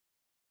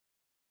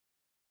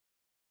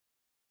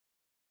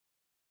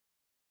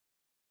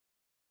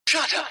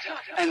Shut up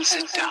and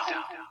sit down.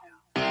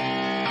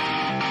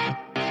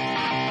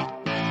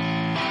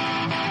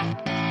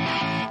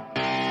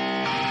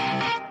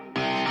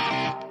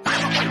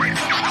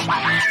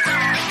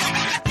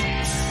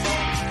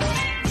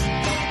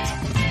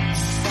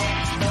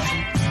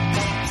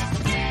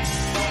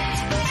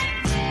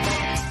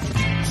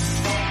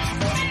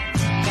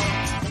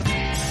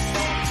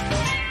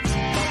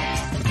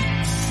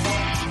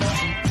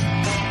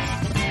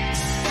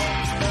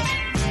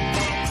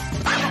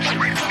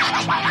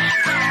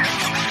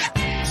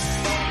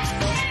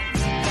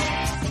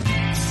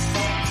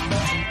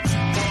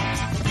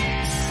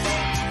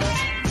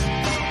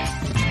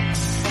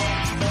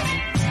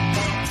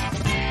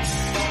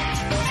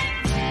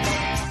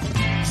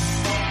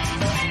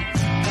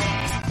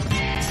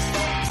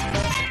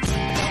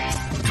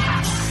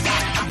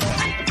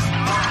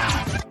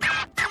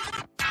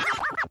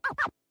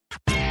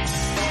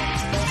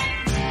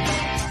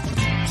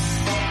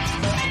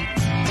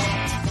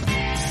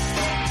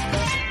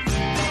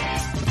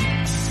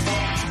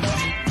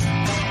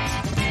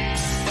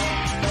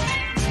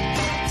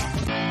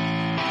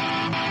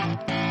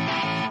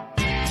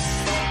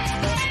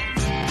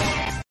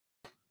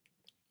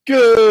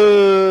 Good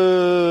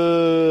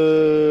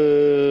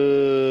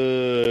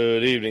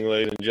evening,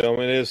 ladies and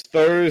gentlemen. It's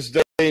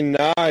Thursday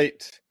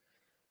night.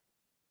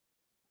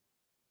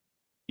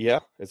 Yeah,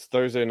 it's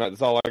Thursday night.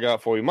 That's all I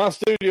got for you. My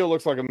studio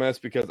looks like a mess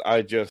because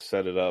I just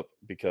set it up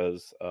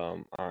because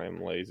I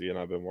am lazy and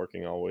I've been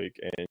working all week.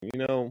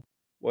 And,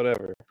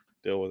 whatever.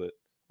 Deal with it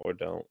or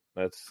don't.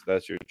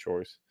 That's your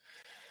choice.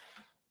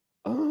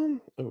 Tap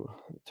that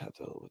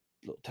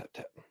little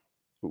tap.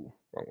 Ooh,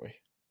 wrong way.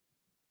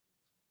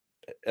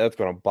 That's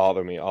going to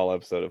bother me all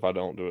episode if I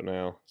don't do it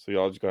now. So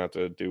y'all just going to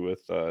have to do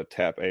with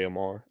tap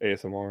ASMR.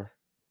 There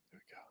we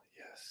go.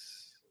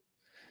 Yes.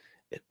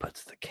 It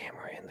puts the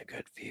camera in the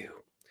good view.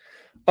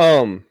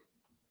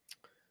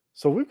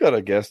 So we've got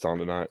a guest on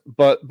tonight.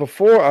 But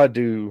before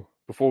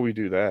we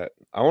do that,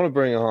 I want to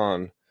bring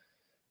on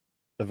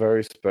a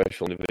very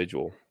special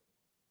individual.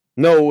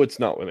 No, it's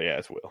not Willie. Yeah,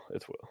 it's Will.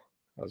 It's Will.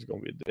 I was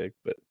going to be a dick,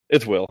 but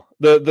it's Will.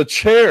 The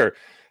chair.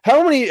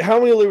 How many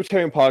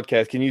libertarian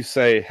podcasts can you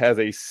say has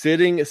a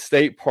sitting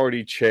state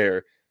party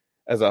chair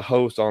as a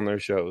host on their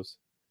shows?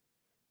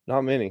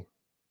 Not many.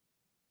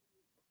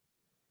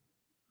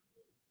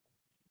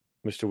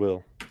 Mr.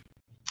 Will.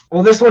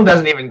 Well, this one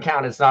doesn't even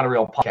count. It's not a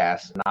real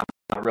podcast. Not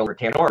a real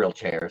libertarian or a real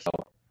chair. So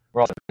we're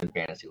also in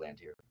fantasy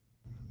land here.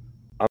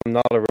 I'm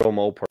not a real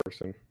mole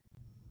person.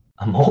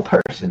 A mole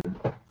person?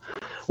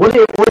 What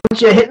are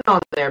you hitting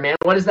on there, man?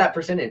 What is that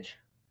percentage?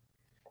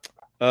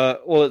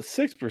 Well, it's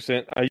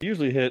 6%. I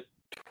usually hit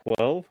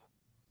 12,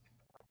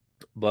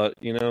 but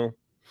you do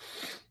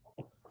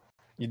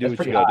That's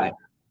what you gotta do.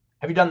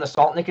 Have you done the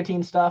salt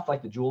nicotine stuff,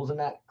 like the Juuls and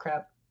that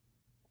crap?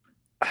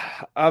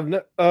 I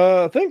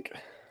think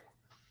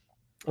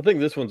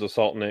this one's a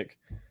salt nick.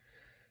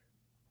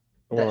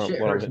 That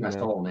shit hurts my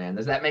soul, man.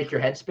 Does that make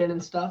your head spin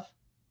and stuff?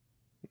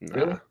 Nah.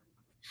 Really?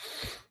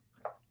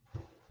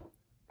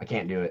 I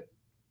can't do it.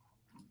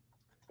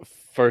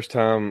 First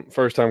time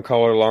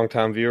caller, long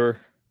time viewer.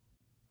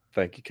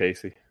 Thank you,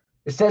 Casey.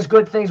 It says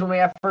good things when we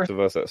have first of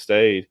us that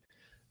stayed,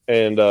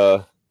 and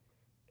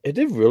it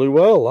did really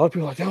well. A lot of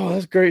people were like, "Oh,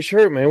 that's a great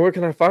shirt, man. Where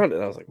can I find it?"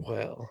 And I was like,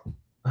 "Well,"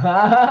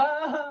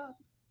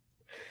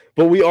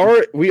 but we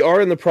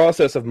are in the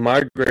process of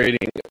migrating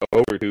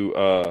over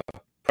to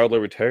Proud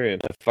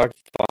Libertarian. If I can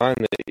find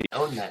it,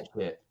 own that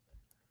shit.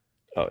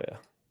 Oh yeah,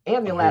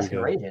 and the Alaskan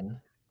Raven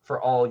for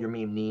all your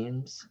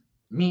memes,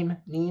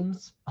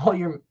 all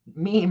your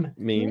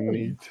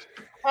memes.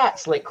 At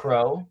Slick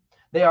Crow.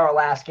 They are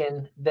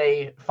Alaskan.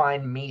 They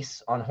find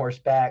meese on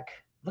horseback.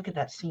 Look at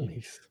that scene.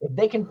 Meese. If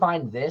they can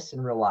find this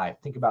in real life,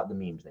 think about the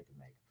memes they can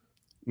make.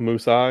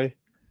 Moose Eye.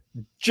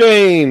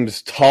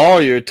 James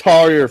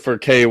Tollier for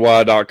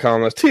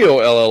KY.com. That's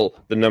TOLL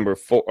the number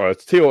 4.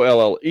 It's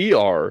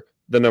TOLLER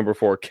the number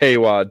 4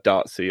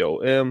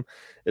 KY.com.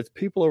 It's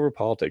people over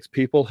politics.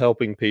 People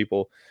helping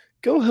people.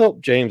 Go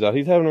help James out.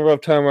 He's having a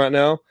rough time right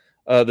now.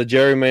 The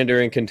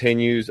gerrymandering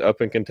continues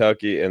up in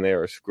Kentucky, and they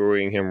are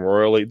screwing him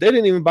royally. They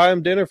didn't even buy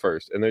him dinner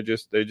first, and they're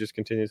just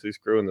continuously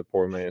screwing the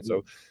poor man.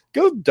 So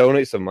go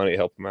donate some money,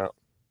 help him out.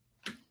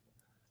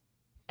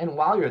 And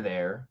while you're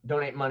there,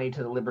 donate money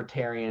to the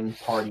Libertarian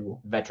Party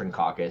Veteran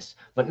Caucus,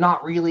 but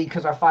not really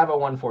because our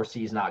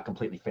 501(c) is not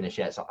completely finished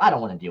yet, so I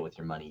don't want to deal with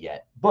your money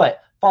yet.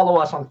 But follow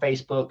us on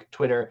Facebook,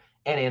 Twitter,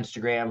 and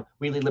Instagram.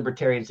 We lead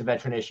libertarians to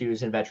veteran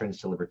issues and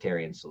veterans to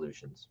libertarian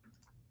solutions.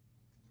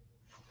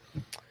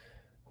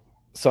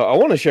 So I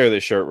want to share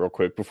this shirt real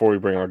quick before we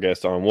bring our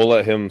guest on. We'll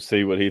let him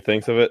see what he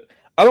thinks of it.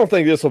 I don't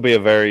think this will be a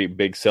very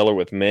big seller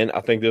with men. I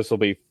think this will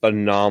be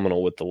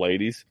phenomenal with the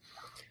ladies.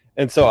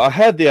 And so I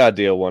had the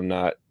idea one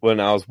night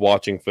when I was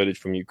watching footage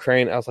from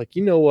Ukraine. I was like,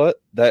 you know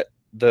what? That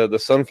the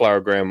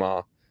sunflower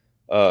grandma,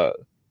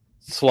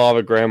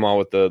 Slavic grandma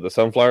with the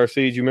sunflower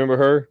seeds. You remember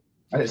her?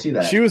 I didn't see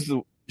that.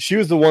 She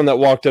was the one that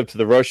walked up to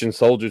the Russian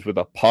soldiers with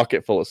a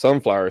pocket full of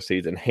sunflower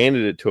seeds and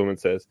handed it to them and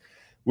says,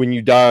 when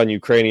you die on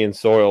Ukrainian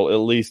soil, at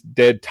least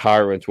dead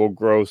tyrants will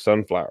grow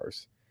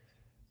sunflowers,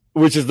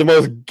 which is the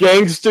most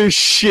gangster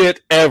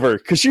shit ever.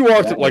 Because she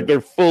walks up like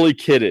they're fully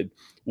kitted,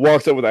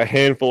 walks up with a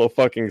handful of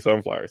fucking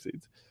sunflower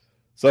seeds.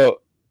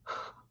 So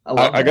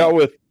I got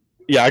with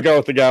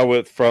the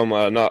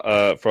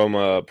guy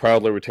from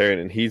Proud Libertarian,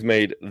 and he's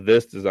made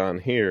this design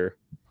here.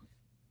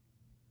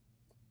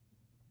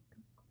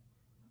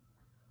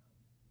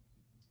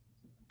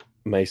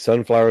 May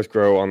sunflowers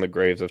grow on the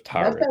graves of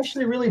tyrants. That's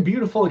actually really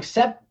beautiful,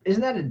 except,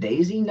 isn't that a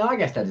daisy? No, I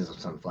guess that is a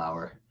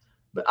sunflower.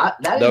 But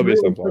that is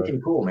really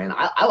freaking cool, man.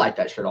 I like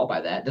that shirt. I'll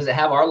buy that. Does it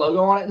have our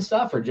logo on it and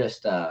stuff, or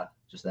just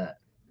that?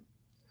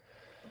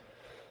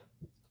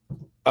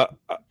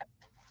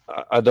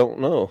 I don't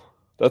know.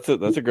 That's a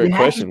great question. We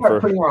have to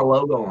start putting our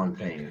logo on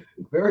things.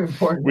 It's very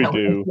important. We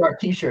do. Our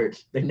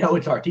T-shirts. They know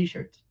it's our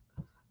T-shirts.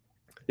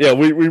 Yeah,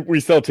 we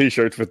sell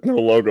T-shirts with no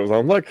logos.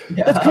 I'm like,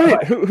 that's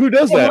great. Who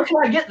does that? Where can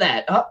I get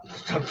that?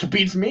 It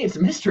beats me. It's a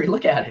mystery.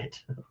 Look at it.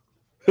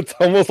 It's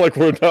almost like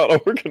we're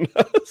not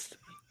organized.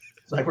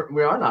 It's like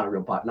we are not a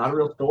real pot, not a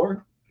real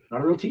store,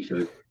 not a real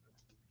T-shirt.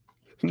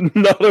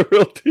 Not a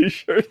real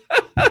T-shirt.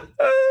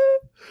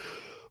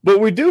 But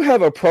we do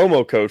have a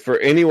promo code for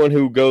anyone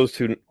who goes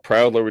to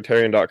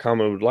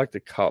proudlibertarian.com and would like to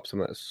cop some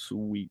of that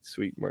sweet,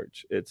 sweet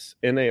merch. It's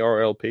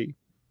NARLP. I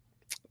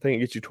think it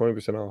gets you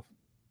 20% off.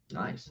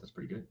 Nice. That's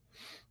pretty good.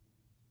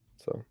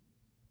 So,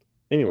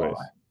 anyways.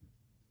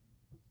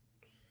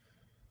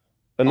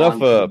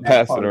 Enough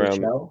passing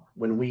around.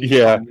 When we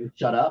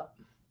shut up.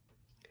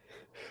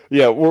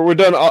 Yeah, we're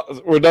done.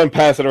 We're done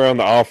passing around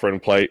the offering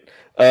plate.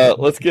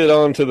 Let's get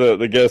on to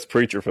the guest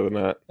preacher for the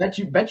night.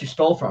 Bet you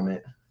stole from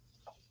it.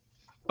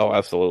 Oh,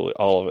 absolutely,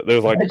 all of it.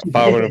 There's like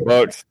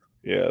 $500.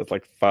 Yeah, it's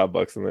like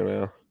 $5 in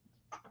there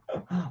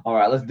now. All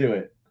right, let's do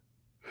it.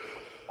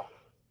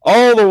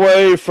 All the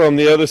way from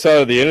the other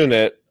side of the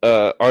internet,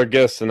 our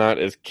guest tonight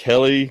is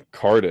Kelly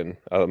Carden.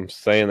 I'm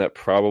saying that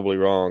probably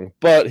wrong,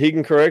 but he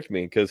can correct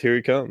me because here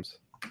he comes.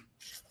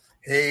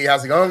 Hey,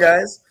 how's it going,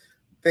 guys?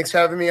 Thanks for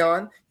having me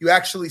on. You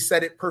actually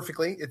said it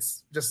perfectly.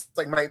 It's just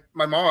like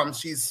my mom.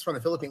 She's from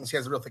the Philippines. She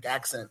has a real thick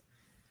accent.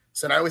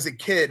 So when I was a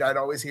kid, I'd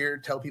always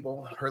tell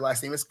people her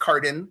last name is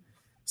Carden,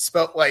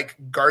 spelt like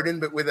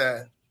garden, but with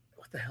a,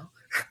 what the hell?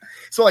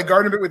 So like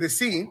garden, but with a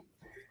C.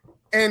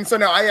 And so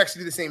now I actually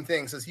do the same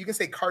thing. So if you can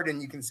say Carden,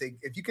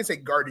 if you can say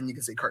garden, you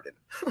can say Carden.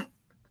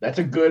 That's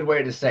a good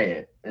way to say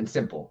it and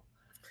simple.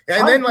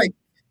 And then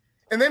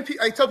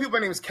I tell people my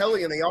name is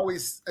Kelly and they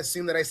always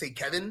assume that I say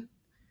Kevin.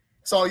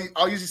 So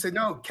I'll usually say,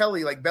 no,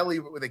 Kelly, like belly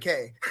with a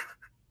K.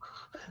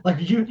 Like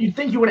you'd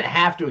think you wouldn't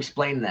have to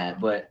explain that,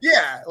 but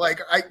yeah,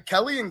 like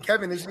Kelly and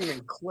Kevin isn't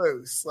even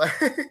close.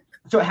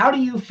 So how do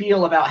you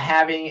feel about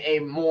having a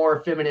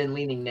more feminine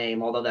leaning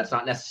name, although that's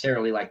not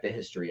necessarily like the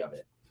history of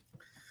it?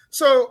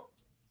 So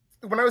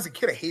when I was a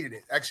kid, I hated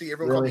it. Actually,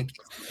 everyone called me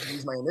Casey to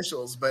use my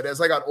initials. But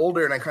as I got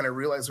older and I kind of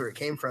realized where it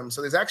came from,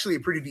 so there's actually a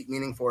pretty deep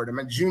meaning for it. I'm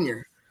a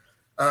junior.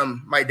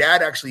 My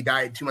dad actually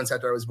died 2 months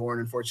after I was born,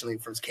 unfortunately,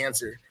 from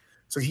cancer.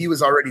 So he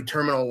was already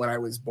terminal when I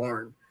was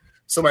born.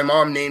 So my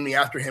mom named me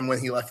after him when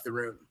he left the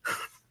room.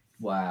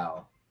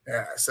 Wow.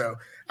 Yeah, so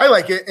I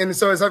like it. And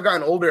so as I've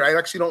gotten older, I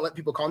actually don't let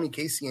people call me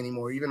Casey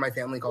anymore. Even my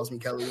family calls me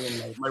Kelly,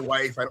 and my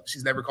wife,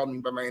 she's never called me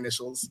by my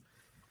initials.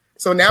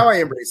 So now I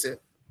embrace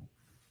it.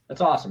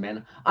 That's awesome,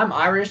 man. I'm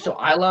Irish, so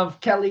I love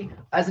Kelly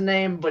as a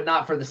name, but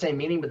not for the same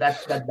meaning. But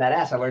that's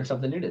badass. I learned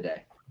something new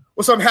today.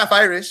 Well, so I'm half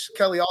Irish.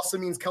 Kelly also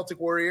means Celtic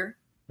warrior.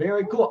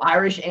 Very cool.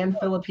 Irish and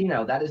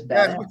Filipino. That is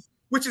badass. Yeah,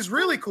 which is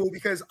really cool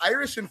because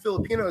Irish and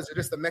Filipinos are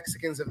just the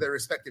Mexicans of their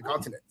respective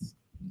continents.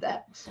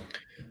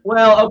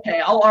 Well, okay.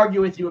 I'll argue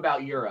with you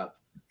about Europe.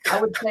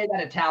 I would say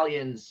that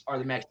Italians are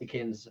the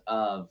Mexicans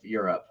of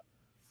Europe,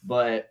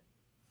 but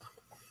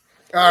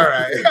all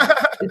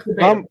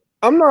right.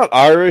 I'm not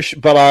Irish,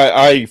 but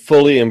I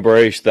fully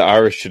embrace the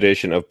Irish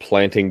tradition of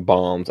planting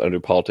bombs under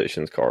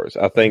politicians' cars.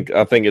 I think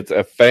it's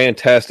a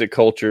fantastic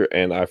culture,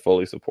 and I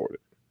fully support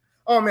it.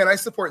 Oh man, I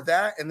support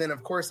that, and then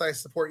of course I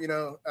support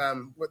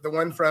the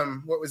one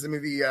from what was the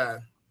movie?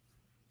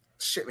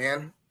 Shit,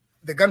 man,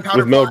 the Gunpowder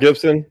with Mel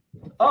Gibson.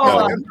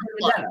 Oh,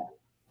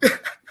 Vendetta.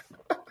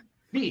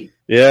 V.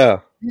 Yeah,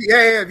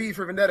 V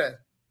for Vendetta.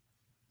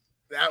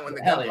 That one,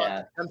 the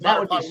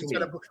Gunpowder Plot.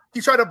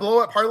 He tried to blow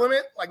up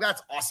Parliament. Like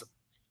that's awesome.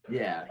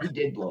 Yeah, he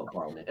did blow up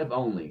Parliament. If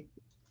only.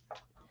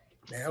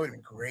 Man, that would have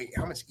been great.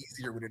 How much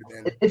easier would it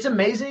have been? It's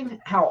amazing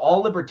how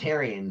all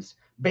libertarians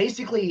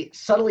basically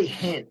subtly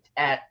hint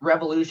at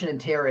revolution and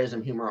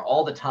terrorism humor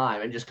all the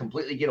time and just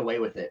completely get away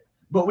with it.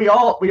 But we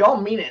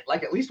all mean it,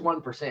 like at least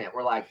 1%.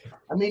 We're like,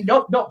 I mean,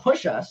 don't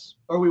push us,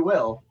 or we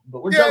will.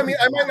 But we're I mean,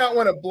 I might not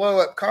want to blow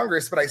up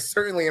Congress, but I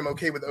certainly am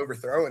okay with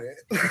overthrowing it.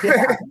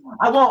 Yeah,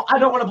 I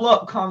don't want to blow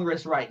up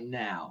Congress right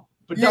now.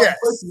 But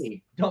push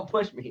me. Don't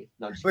push me.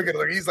 No,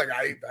 look. He's like,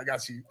 I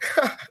got you.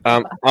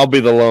 I'll be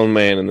the lone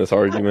man in this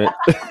argument.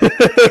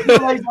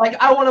 He's like,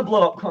 I want to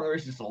blow up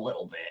Congress just a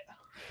little bit.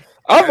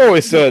 I've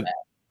always said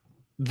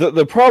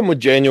the problem with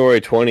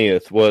January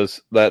 20th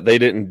was that they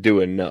didn't do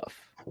enough.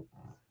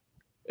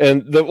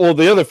 And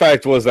the other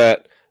fact was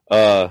that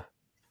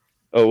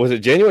Oh, was it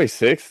January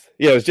 6th?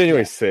 Yeah, it was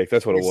January 6th.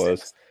 That's what it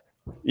was.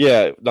 26.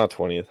 Yeah, not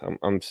 20th.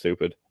 I'm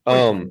stupid.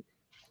 2020.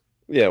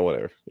 Yeah,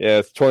 whatever. Yeah,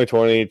 it's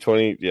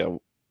 2020, yeah.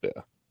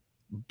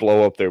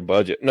 Blow up their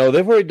budget. No,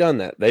 they've already done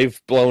that.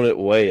 They've blown it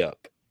way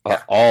up.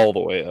 Yeah. All the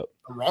way up.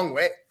 The wrong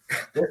way.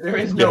 There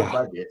is no Yeah.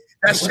 budget.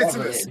 That shit's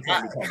in Whatever the it is, sky.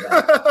 can't be called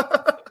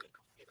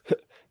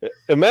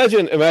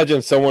that.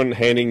 Imagine someone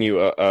handing you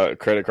a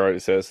credit card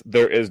that says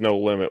there is no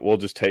limit. We'll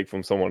just take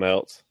from someone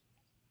else.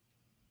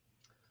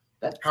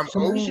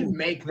 Somebody should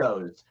make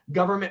those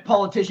government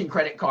politician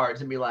credit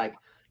cards and be like,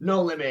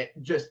 no limit,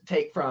 just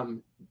take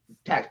from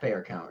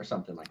taxpayer account or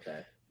something like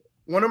that.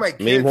 One of my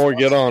kids Me more,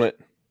 get on it.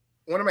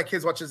 One of my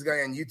kids watches a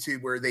guy on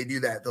YouTube where they do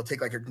that. They'll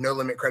take like a no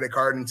limit credit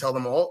card and tell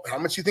them, well, how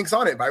much you think's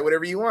on it? Buy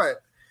whatever you want.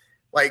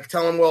 Like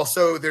tell them, well,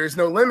 so there's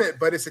no limit,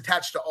 but it's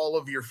attached to all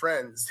of your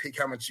friends. Take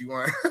how much you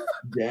want.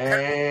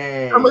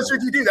 Dang. How much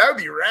would you do? That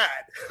would be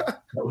rad.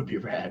 That would be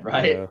rad,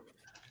 right?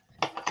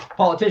 Yeah.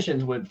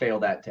 Politicians would fail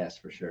that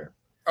test for sure.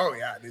 Oh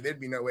yeah, dude, there'd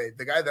be no way.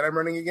 The guy that I'm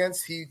running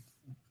against, he'd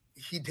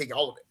take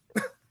all of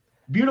it.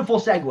 Beautiful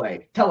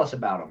segue. Tell us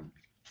about him.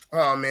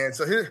 Oh man,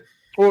 so here.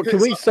 Well, can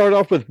we start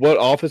off with what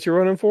office you're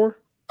running for?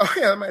 Oh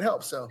yeah, that might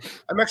help. So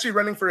I'm actually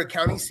running for a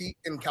county seat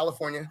in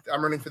California.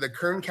 I'm running for the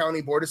Kern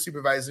County Board of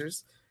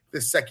Supervisors, the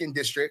 2nd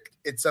district.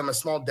 It's a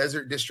small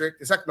desert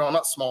district. It's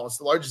not small. It's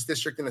the largest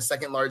district and the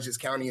 2nd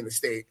largest county in the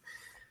state.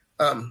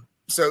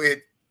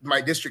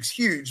 My district's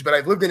huge, but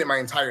I've lived in it my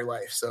entire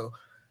life. So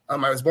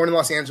I was born in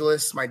Los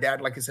Angeles. My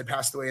dad, like I said,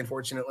 passed away,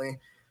 unfortunately.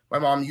 My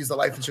mom used the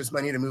life insurance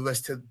money to move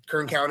us to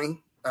Kern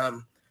County.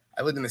 I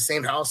lived in the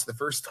same house the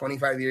first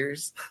 25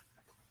 years.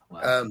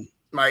 Wow.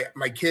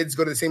 My kids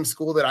go to the same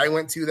school that I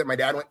went to, that my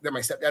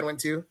stepdad went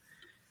to.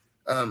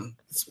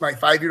 My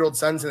 5-year-old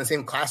son's in the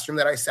same classroom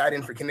that I sat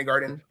in for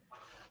kindergarten.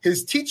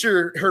 His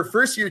teacher, her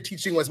first year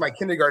teaching was my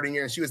kindergarten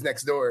year, and she was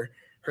next door.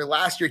 Her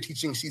last year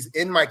teaching, she's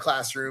in my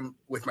classroom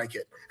with my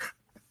kid.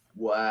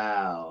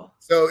 Wow.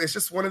 So it's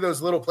just one of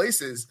those little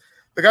places.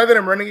 The guy that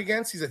I'm running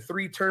against, he's a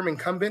 3-term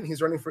incumbent.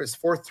 He's running for his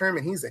 4th term,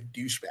 and he's a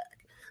douchebag.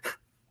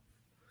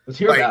 Let's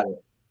hear about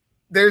it.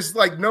 There's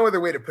like no other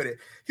way to put it.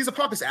 He's a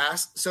pompous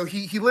ass. So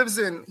he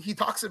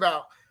talks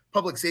about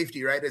public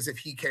safety, right? As if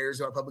he cares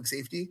about public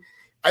safety.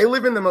 I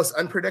live in the most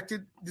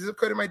unprotected zip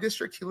code in my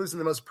district. He lives in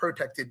the most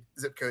protected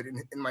zip code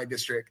in my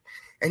district.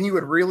 And he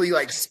would really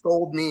like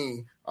scold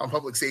me on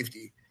public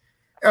safety.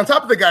 And on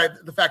top of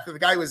the fact that the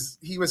guy was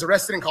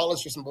arrested in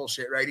college for some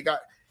bullshit, right? He got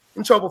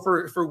in trouble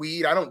for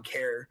weed. I don't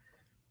care.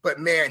 But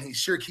man, he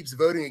sure keeps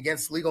voting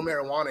against legal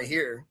marijuana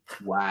here.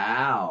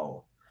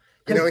 Wow.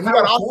 And he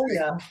got off.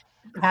 California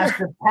has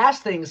to pass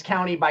things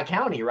county by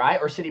county, right?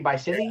 Or city by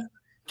city? Yeah.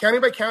 County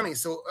by county.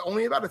 So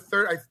only about a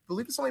third, I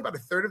believe it's only about a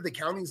third of the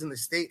counties in the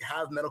state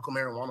have medical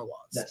marijuana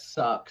laws. That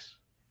sucks.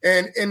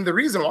 And the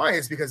reason why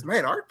is because,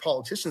 man, our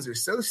politicians are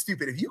so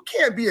stupid. If you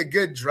can't be a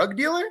good drug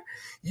dealer,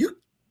 you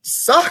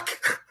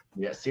suck.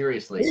 Yeah,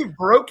 seriously. They've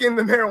broken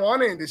the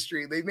marijuana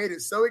industry. They've made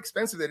it so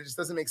expensive that it just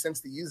doesn't make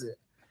sense to use it.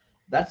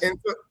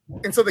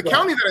 And so the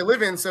county that I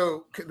live in,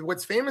 so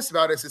what's famous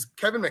about us is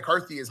Kevin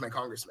McCarthy is my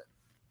congressman.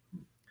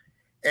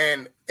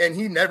 And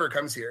he never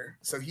comes here.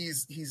 So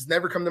he's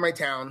never come to my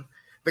town.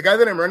 The guy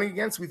that I'm running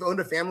against, we've owned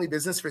a family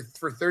business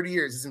for 30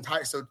 years.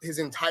 His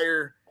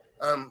entire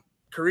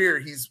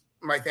career,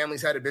 my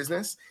family's had a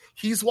business.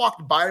 He's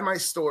walked by my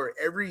store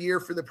every year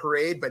for the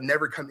parade, but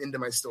never come into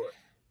my store.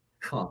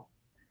 Huh.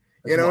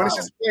 And it's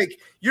just like,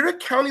 you're a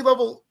county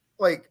level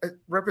like a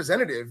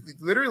representative.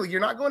 Literally, you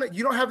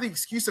don't have the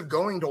excuse of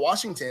going to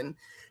Washington.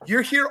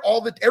 You're here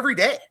every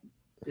day.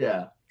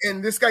 Yeah.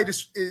 And this guy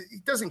he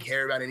doesn't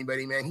care about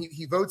anybody, man.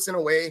 He votes in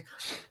a way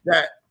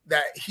that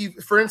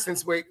for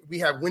instance, we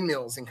have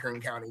windmills in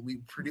Kern County.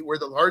 We're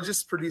the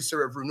largest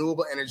producer of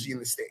renewable energy in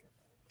the state.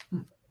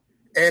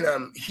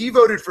 And he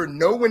voted for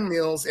no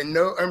windmills and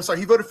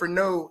he voted for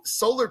no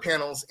solar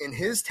panels in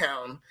his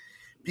town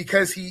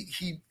because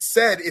he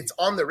said, it's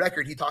on the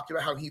record, he talked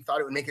about how he thought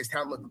it would make his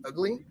town look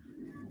ugly,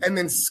 and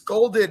then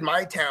scolded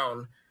my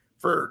town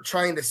for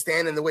trying to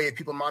stand in the way of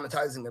people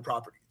monetizing their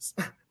properties.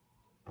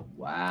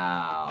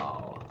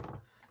 Wow.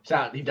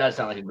 He does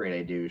sound like a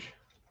grade A douche.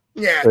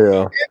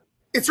 Yeah.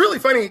 It's really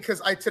funny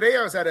because today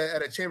I was at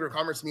a Chamber of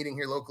Commerce meeting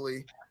here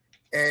locally,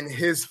 and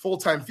his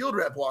full-time field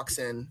rep walks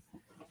in,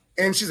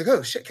 and she's like,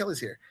 "Oh shit,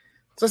 Kelly's here."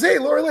 So I say, "Hey,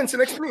 Laura Lynn, sit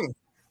next to me."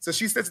 So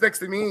she sits next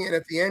to me, and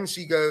at the end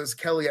she goes,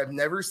 "Kelly, I've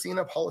never seen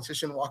a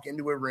politician walk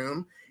into a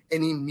room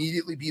and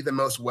immediately be the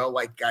most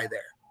well-liked guy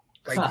there.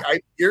 Like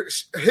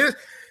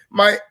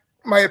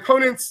my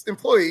opponent's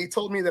employee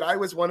told me that I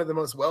was one of the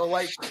most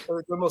well-liked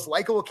or the most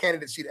likable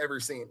candidates she'd ever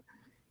seen."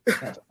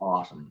 That's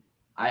awesome.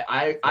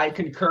 I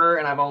concur,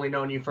 and I've only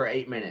known you for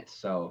 8 minutes,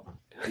 so.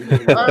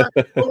 Well,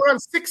 we're on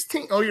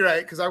 16. Oh, you're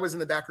right, because I was in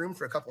the back room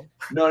for a couple.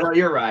 No,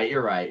 you're right.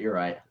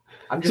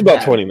 It's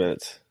about 20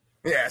 minutes.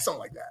 Yeah, something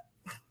like that.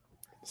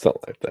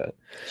 Something like that.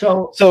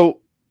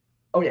 So.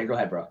 Oh yeah, go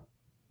ahead, bro.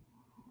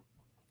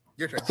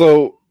 Your turn.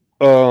 So,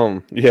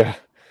 yeah.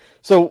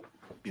 So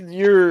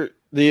you're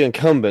the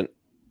incumbent.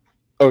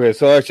 Okay,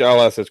 so actually,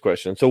 I'll ask this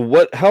question.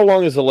 So, how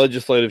long is the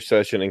legislative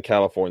session in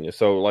California?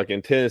 So, like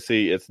in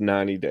Tennessee, it's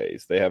 90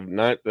 days. They have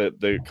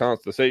the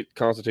state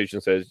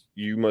constitution says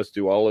you must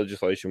do all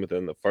legislation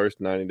within the first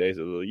 90 days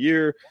of the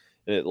year,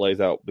 and it lays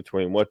out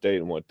between what date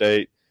and what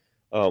date.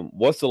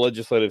 What's the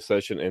legislative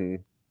session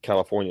in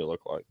California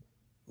look like?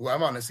 Well,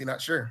 I'm honestly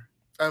not sure.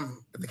 At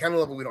the county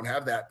level, we don't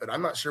have that, but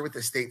I'm not sure what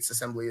the state's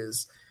assembly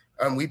is.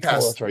 We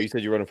passed. Oh, that's right. You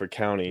said you're running for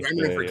county. I'm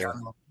running for county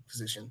level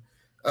position.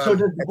 So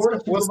does the Board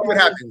of we'll see what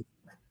happens.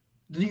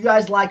 Do you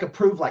guys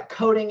approve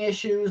coding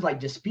issues,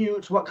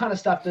 disputes? What kind of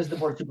stuff does the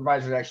Board of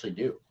Supervisors actually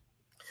do?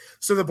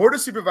 So the Board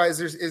of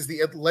Supervisors is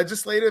the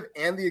legislative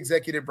and the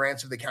executive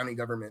branch of the county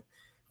government.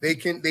 They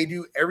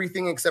do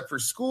everything except for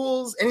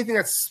schools, anything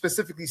that's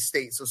specifically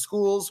state. So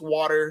schools,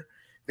 water,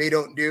 they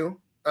don't do,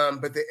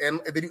 but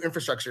they do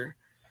infrastructure.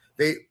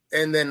 They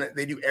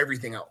do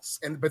everything else.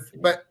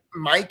 But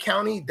my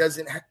county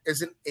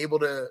isn't able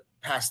to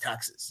pass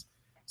taxes,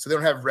 so they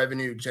don't have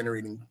revenue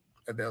generating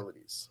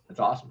abilities. That's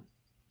awesome.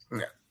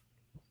 Yeah.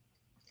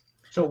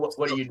 So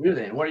what do you do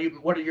then? What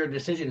are your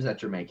decisions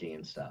that you're making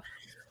and stuff?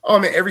 Oh, I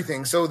mean,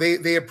 everything. So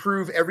they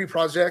approve every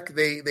project.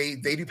 They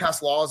do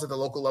pass laws at the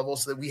local level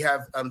so that we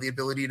have the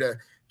ability to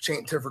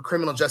change for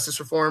criminal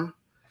justice reform.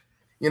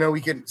 We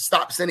can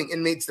stop sending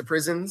inmates to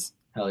prisons.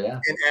 Hell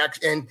yeah.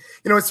 And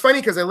it's funny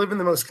because I live in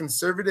the most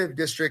conservative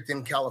district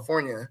in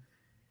California,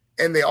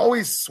 and they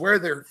always swear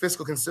they're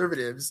fiscal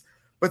conservatives,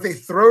 but they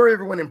throw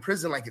everyone in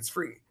prison like it's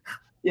free.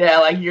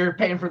 Yeah, you're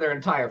paying for their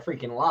entire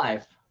freaking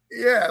life.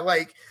 Yeah,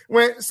 I've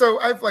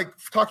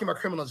talking about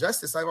criminal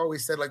justice. I've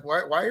always said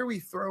why are we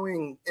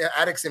throwing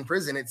addicts in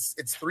prison? It's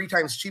 3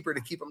 times cheaper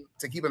to keep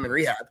them in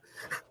rehab.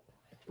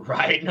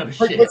 Right? No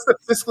shit. What's the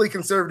fiscally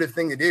conservative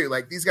thing to do?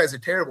 These guys are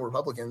terrible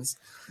Republicans.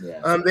 Yeah.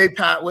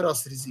 What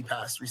else did he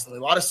pass recently?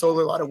 A lot of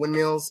solar, a lot of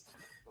windmills.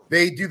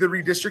 They do the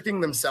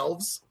redistricting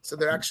themselves, so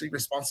they're actually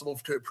responsible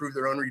to approve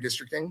their own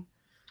redistricting.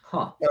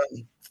 Huh.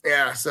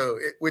 Yeah. So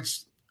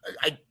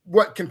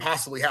what can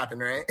possibly happen,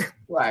 right?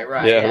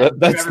 Right. Yeah,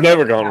 that's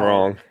never gone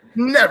wrong.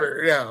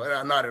 Never,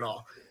 no, not at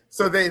all.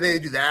 So they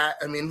do that.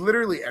 I mean,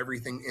 literally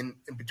everything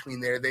in between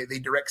there. They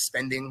direct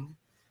spending,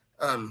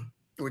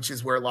 which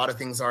is where a lot of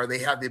things are. They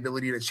have the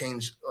ability to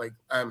change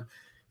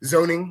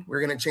zoning.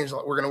 We're going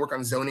to work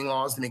on zoning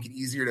laws to make it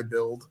easier to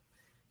build.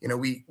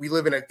 We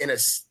live in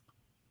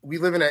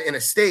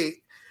a state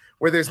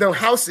where there's no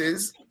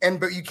houses,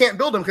 but you can't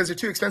build them because they're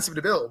too expensive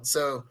to build.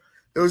 So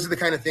those are the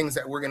kind of things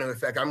that we're going to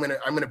affect. I'm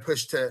going to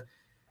push to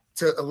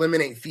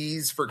eliminate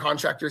fees for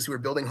contractors who are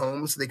building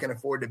homes so they can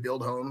afford to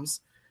build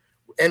homes.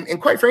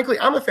 And quite frankly,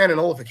 I'm a fan of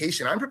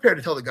nullification. I'm prepared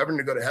to tell the governor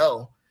to go to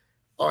hell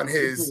on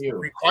his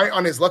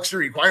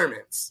luxury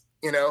requirements.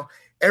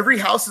 Every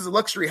house is a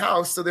luxury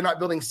house, so they're not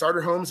building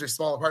starter homes or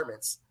small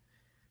apartments.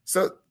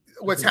 So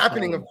what's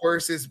happening, of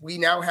course, is we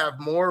now have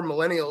more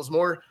millennials,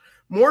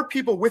 more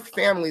people with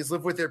families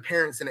live with their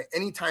parents than at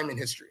any time in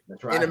history,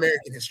 in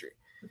American history.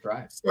 That's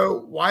right. So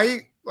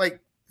why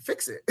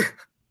fix it?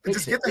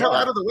 Just get the hell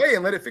out of the way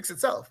and let it fix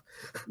itself.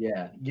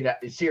 Yeah.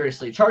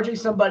 Seriously, charging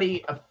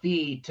somebody a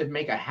fee to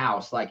make a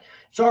house,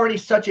 it's already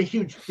such a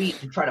huge feat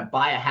to try to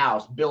buy a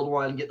house, build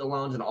one, get the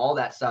loans and all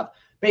that stuff.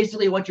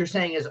 Basically what you're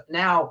saying is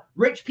now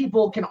rich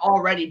people can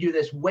already do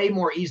this way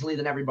more easily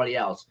than everybody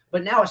else.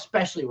 But now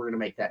especially we're going to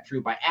make that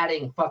true by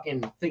adding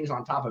fucking things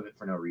on top of it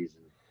for no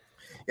reason.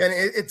 And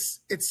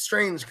it's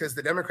strange because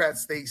the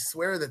Democrats, they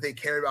swear that they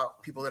care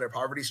about people that are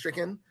poverty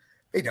stricken.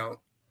 They don't.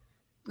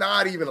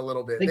 Not even a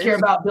little bit. They care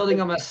about building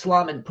them a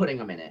slum and putting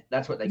them in it.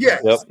 That's what they care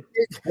about.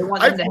 They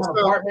want them to have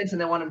apartments and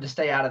they want them to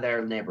stay out of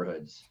their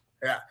neighborhoods.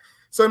 Yeah.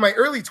 So in my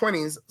early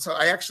 20s, so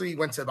I actually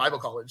went to Bible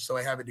college. So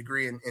I have a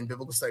degree in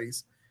biblical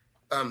studies.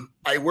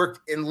 I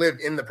worked and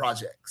lived in the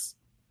projects.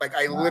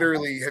 I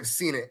literally have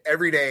seen it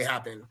every day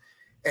happen.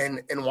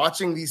 And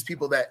watching these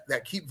people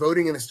that keep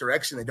voting in this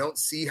direction, they don't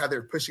see how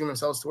they're pushing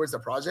themselves towards the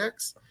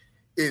projects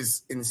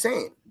is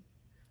insane.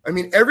 I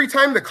mean, every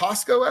time the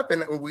costs go up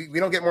and we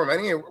don't get more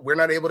money and we're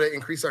not able to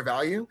increase our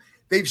value,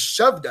 they've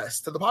shoved us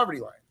to the poverty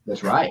line.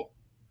 That's right.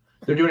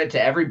 They're doing it to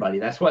everybody.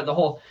 That's what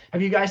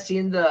have you guys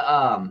seen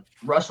the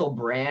Russell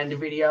Brand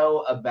video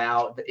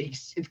about,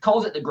 it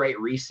calls it the Great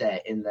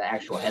Reset in the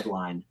actual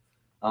headline.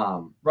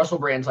 Russell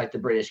Brand's the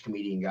British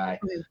comedian guy,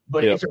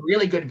 but It's a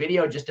really good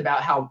video just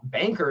about how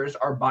bankers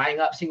are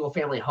buying up single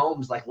family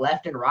homes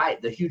left and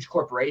right. The huge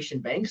corporation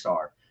banks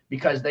are,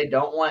 because they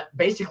don't want,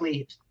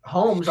 basically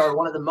homes are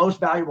one of the most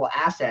valuable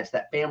assets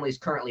that families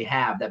currently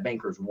have that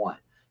bankers want.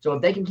 So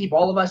if they can keep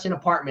all of us in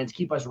apartments,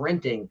 keep us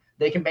renting,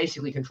 they can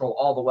basically control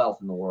all the wealth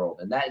in the world.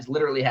 And that is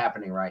literally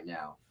happening right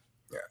now.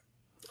 Yeah.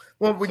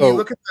 Well, when you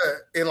look at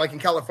in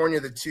California,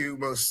 the 2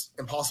 most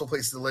impossible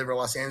places to live are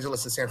Los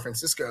Angeles and San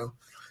Francisco.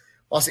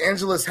 Los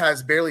Angeles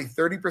has barely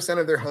 30%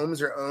 of their homes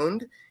are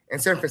owned,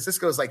 and San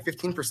Francisco is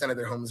 15% of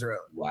their homes are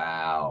owned.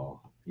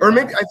 Wow. Yeah. Or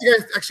maybe I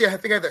think I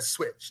have that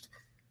switched.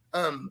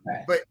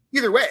 But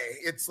either way,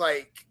 it's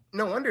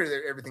no wonder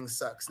that everything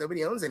sucks.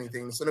 Nobody owns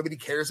anything, so nobody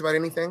cares about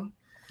anything.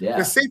 Yeah.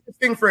 The safest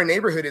thing for a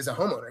neighborhood is a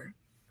homeowner.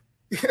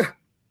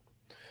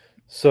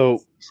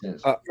 So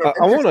I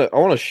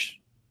want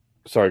to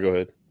Sorry, go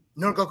ahead.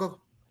 No, go.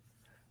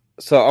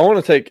 So I want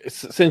to take,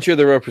 since you're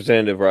the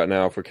representative right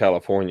now for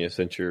California,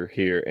 since you're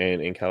here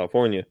and in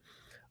California,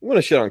 I'm going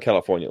to shit on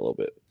California a little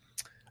bit.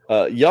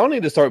 Y'all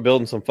need to start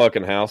building some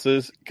fucking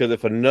houses, because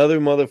if another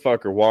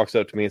motherfucker walks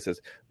up to me and says,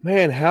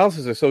 "Man,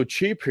 houses are so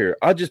cheap here.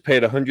 I just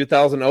paid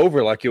 $100,000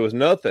 over like it was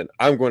nothing,"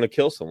 I'm going to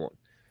kill someone.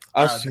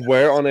 I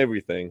swear on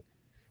everything.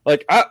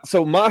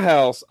 So my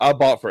house I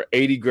bought for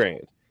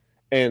 $80,000,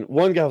 and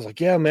one guy was like,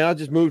 "Yeah, man, I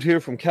just moved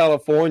here from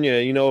California.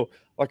 You know,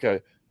 like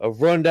a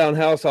rundown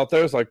house out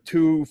there is like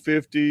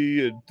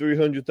 $250,000 and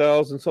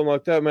 $300,000, something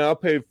like that. Man, I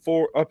paid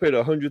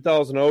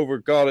 $100,000 over,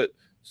 got it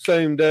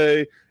same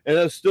day, and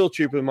that's still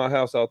cheaper than my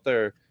house out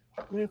there."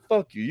 Man,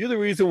 fuck you. You're the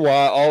reason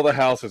why all the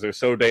houses are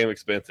so damn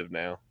expensive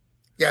now.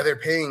 Yeah, they're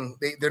paying.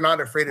 They're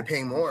not afraid of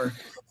paying more.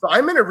 So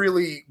I'm in a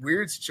really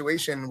weird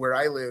situation where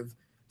I live.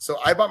 So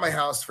I bought my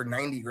house for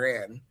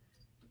 $90,000,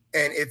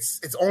 and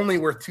it's only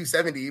worth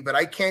 $270,000, but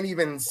I can't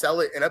even sell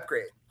it and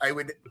upgrade. I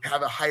would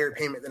have a higher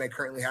payment than I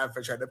currently have if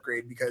I tried to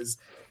upgrade, because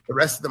the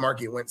rest of the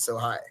market went so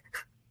high.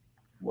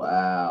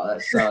 Wow,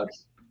 that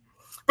sucks.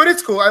 But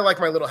it's cool. I like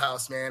my little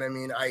house, man. I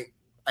mean, I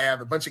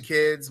have a bunch of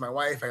kids, my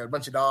wife, I have a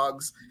bunch of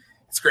dogs.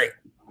 It's great.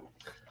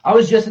 I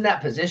was just in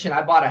that position.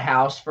 I bought a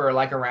house for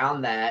like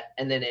around that,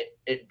 and then it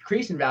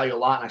increased in value a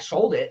lot, and I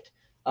sold it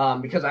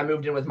because I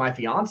moved in with my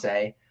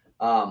fiance.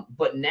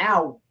 But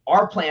now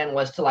our plan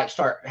was to like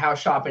start house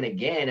shopping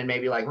again and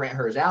maybe like rent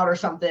hers out or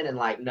something. And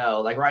like,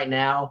 no, like right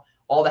now,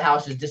 all the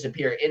houses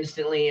disappear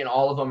instantly, and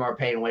all of them are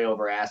paying way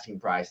over asking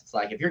price. It's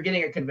like if you're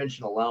getting a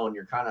conventional loan,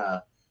 you're kind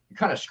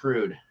of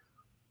screwed.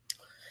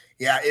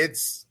 Yeah, I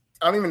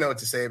don't even know what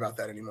to say about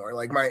that anymore.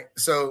 Like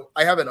so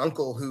I have an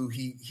uncle who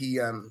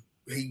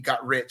he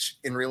got rich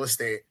in real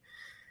estate,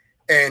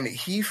 and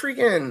he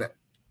freaking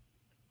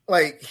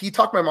he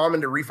talked my mom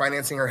into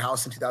refinancing her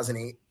house in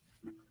 2008.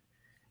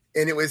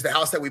 And it was the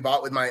house that we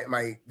bought with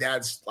my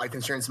dad's life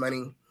insurance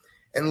money.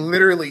 And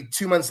literally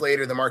 2 months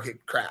later, the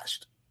market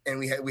crashed, and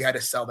we had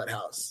to sell that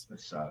house. That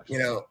sucks. You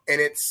know,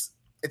 and it's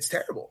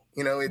terrible.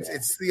 You know,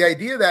 it's the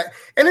idea that,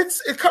 and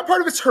it's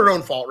part of it's her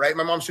own fault, right?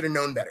 My mom should have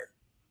known better,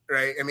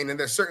 right? I mean, and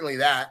there's certainly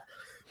that,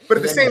 but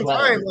at the same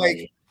time,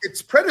 like,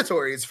 it's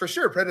predatory. It's for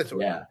sure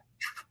predatory. Yeah.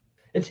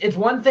 It's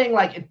one thing,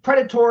 like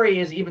predatory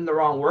is even the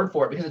wrong word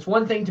for it, because it's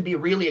one thing to be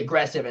really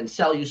aggressive and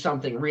sell you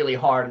something really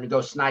hard and to go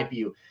snipe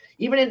you.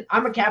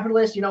 I'm a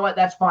capitalist, you know what?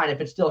 That's fine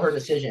if it's still her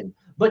decision.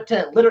 But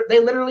they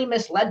literally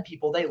misled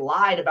people. They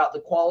lied about the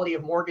quality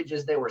of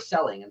mortgages they were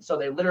selling, and so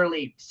they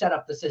literally set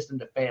up the system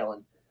to fail.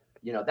 And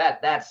you know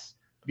that's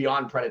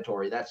beyond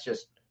predatory. That's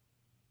just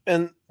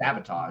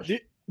sabotage.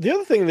 The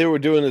other thing they were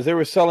doing is they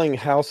were selling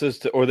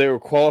houses or they were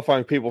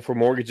qualifying people for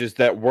mortgages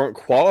that weren't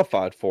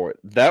qualified for it.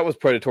 That was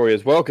predatory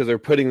as well, because they're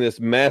putting this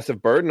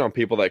massive burden on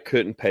people that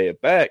couldn't pay it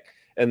back,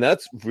 and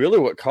that's really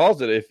what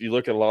caused it. If you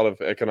look at a lot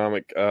of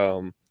economic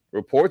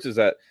reports, is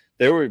that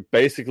they were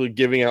basically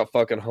giving out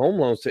fucking home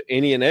loans to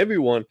any and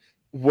everyone,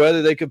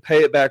 whether they could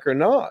pay it back or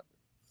not.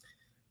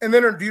 And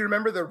then, do you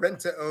remember the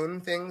rent to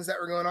own things that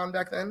were going on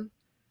back then?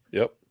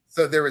 Yep.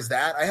 So there was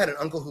that. I had an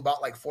uncle who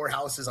bought like 4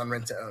 houses on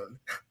rent to own.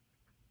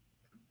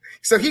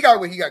 So he got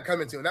what he got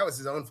coming to, and that was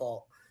his own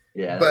fault.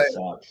 Yeah, but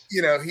sucks.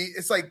 You know,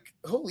 it's like,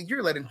 holy,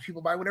 you're letting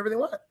people buy whatever they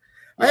want.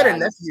 Yeah. I had a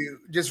nephew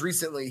just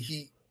recently.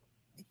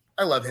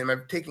 I love him.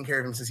 I've taken care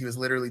of him since he was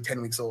literally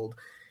 10 weeks old,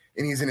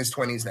 and he's in his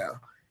 20s now.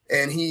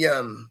 And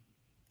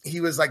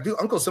he was like, "Dude,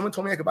 uncle, someone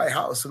told me I could buy a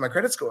house with my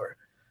credit score."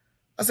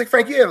 I was like,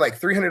 "Frank, you have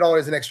like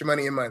 $300 in extra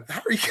money a month.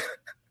 How are you?"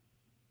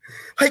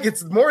 Like,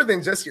 it's more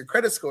than just your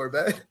credit score,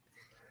 bud.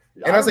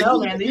 And I was like,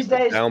 man, these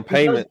days, down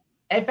payment,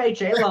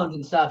 FHA loans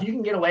and stuff, you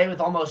can get away with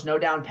almost no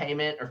down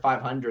payment or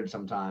 $500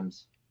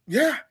 sometimes.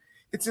 Yeah,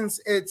 it's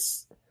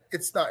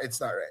not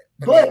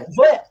right.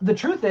 But the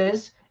truth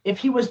is, if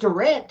he was to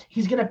rent,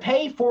 he's going to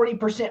pay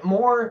 40%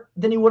 more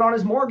than he would on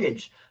his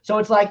mortgage. So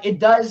it's like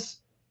if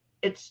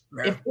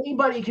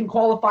anybody can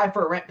qualify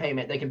for a rent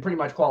payment, they can pretty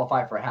much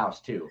qualify for a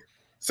house too.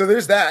 So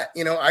there's that.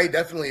 You know, I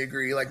definitely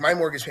agree. Like, my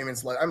mortgage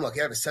payments, I'm lucky.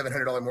 I have a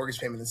 $700 mortgage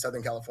payment in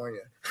Southern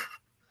California.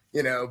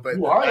 You know, but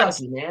you are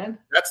lucky, man.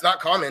 That's not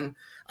common.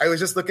 I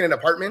was just looking at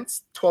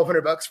apartments,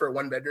 $1,200 for a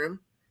 1-bedroom,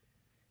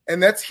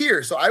 and that's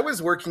here. So I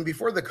was working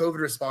before the COVID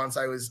response.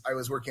 I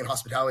was working in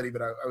hospitality,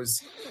 but I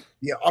was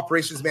the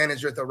operations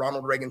manager at the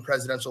Ronald Reagan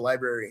Presidential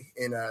Library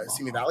in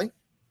Simi Valley.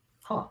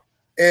 Huh.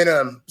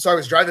 And so I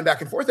was driving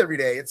back and forth every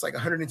day. It's like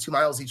 102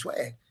 miles each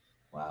way.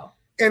 Wow.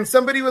 And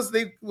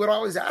they would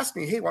always ask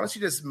me, "Hey, why don't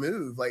you just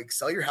move, like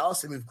sell your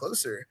house and move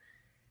closer?"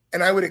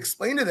 And I would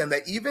explain to them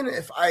that even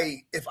if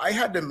I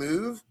had to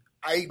move,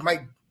 I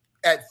might,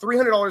 at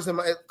 $300 a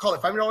month, call it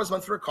 $500 a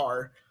month for a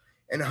car,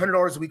 and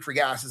 $100 a week for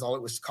gas is all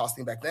it was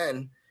costing back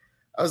then.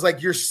 I was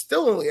like, you're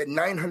still only at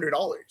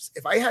 $900.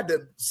 If I had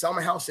to sell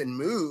my house and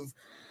move,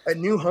 a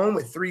new home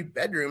with 3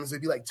 bedrooms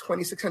would be like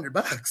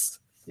 $2,600.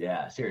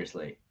 Yeah,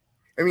 seriously.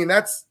 I mean,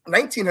 that's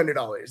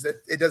 $1,900 that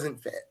it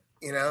doesn't fit,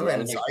 you know? Yeah,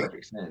 and it makes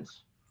perfect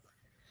sense.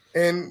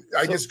 And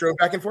I just drove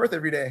back and forth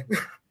every day.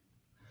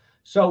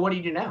 So what do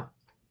you do now?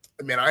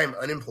 Man, I am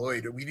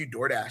unemployed. We do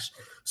DoorDash.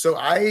 So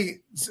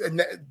I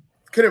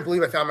couldn't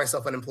believe I found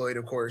myself unemployed,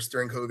 of course,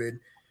 during COVID.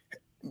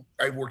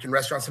 I worked in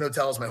restaurants and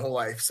hotels my whole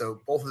life,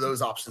 so both of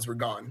those options were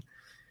gone.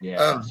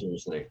 Yeah,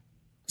 seriously.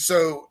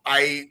 So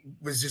I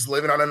was just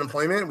living on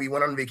unemployment. We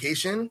went on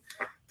vacation.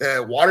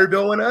 The water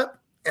bill went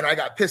up, and I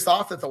got pissed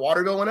off that the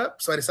water bill went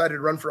up. So I decided to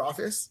run for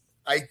office.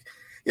 I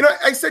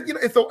said,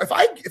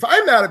 if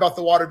I'm mad about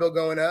the water bill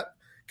going up,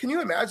 can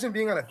you imagine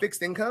being on a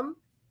fixed income?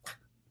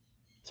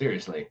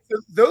 Seriously. So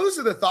those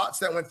are the thoughts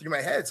that went through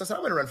my head. So I said,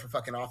 I'm going to run for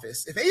fucking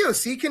office. If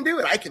AOC can do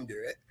it, I can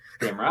do it.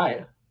 Damn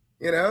right.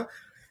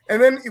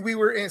 And then we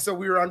were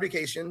on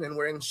vacation, and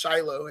we're in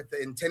Shiloh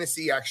in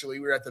Tennessee. Actually,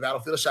 we were at the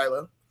battlefield of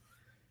Shiloh.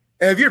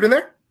 Have you ever been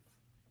there?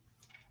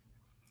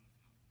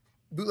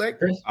 Bootleg?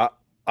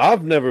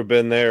 I've never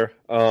been there.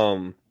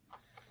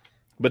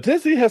 But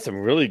Tennessee has some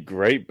really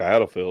great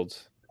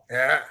battlefields.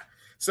 Yeah.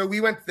 So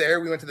we went there.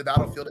 We went to the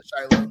battlefield at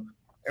Shiloh.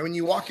 And when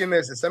you walk in,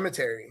 there's a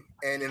cemetery.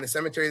 And in the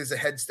cemetery, there's a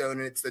headstone,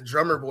 and it's the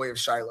drummer boy of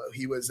Shiloh.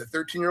 He was a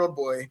 13-year-old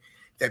boy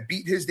that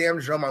beat his damn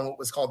drum on what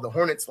was called the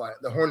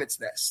Hornet's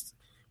Nest,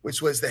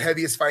 which was the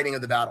heaviest fighting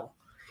of the battle.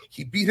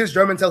 He beat his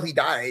drum until he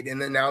died, and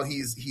then now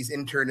he's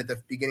interned at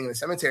the beginning of the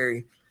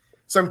cemetery.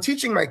 So I'm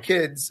teaching my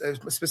kids,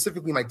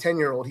 specifically my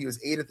 10-year-old, he was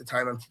 8 at the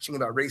time. I'm teaching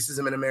about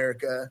racism in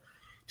America,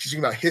 teaching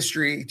about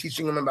history,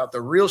 teaching him about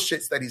the real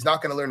shits that he's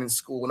not going to learn in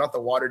school, not the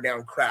watered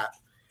down crap,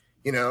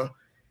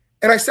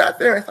 And I sat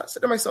there and I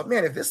said to myself,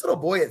 man, if this little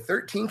boy at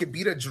 13 could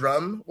beat a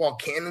drum while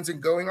cannons are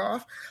going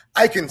off,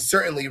 I can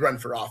certainly run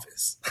for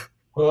office.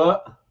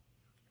 What?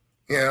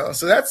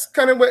 So that's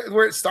kind of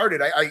where it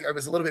started. I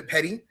was a little bit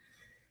petty.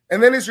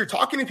 And then as you're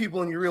talking to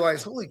people and you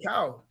realize, holy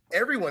cow,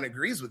 everyone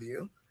agrees with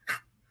you.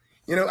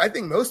 I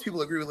think most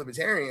people agree with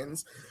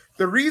libertarians.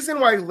 The reason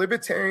why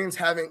libertarians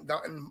haven't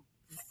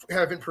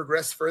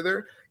progressed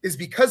further is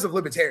because of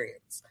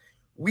libertarians.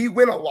 We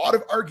win a lot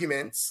of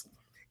arguments,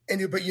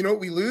 but you know what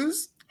we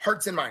lose?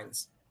 Hearts and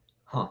minds.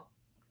 Huh.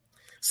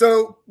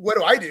 So what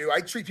do?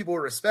 I treat people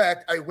with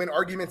respect. I win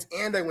arguments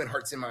and I win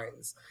hearts and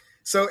minds.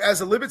 So as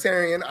a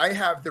libertarian, I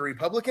have the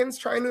Republicans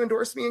trying to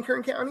endorse me in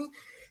Kern County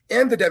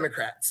and the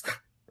Democrats.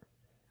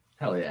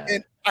 Hell yeah.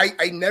 And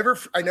I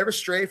never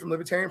stray from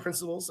libertarian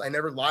principles. I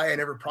never lie. I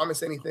never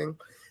promise anything.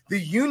 The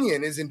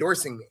union is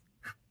endorsing me.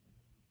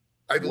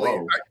 I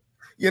believe.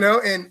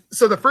 And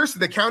so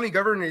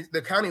the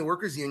county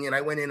workers union,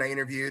 I went in, I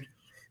interviewed,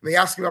 and they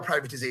asked me about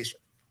privatization.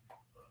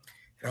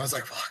 And I was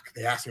like, fuck,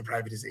 they asked me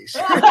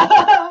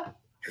privatization.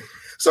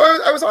 So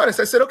I was honest.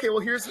 I said, okay, well,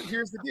 here's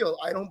the deal.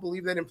 I don't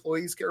believe that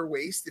employees care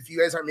waste. If you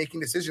guys aren't making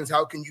decisions,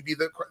 how can you be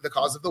the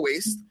cause of the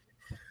waste?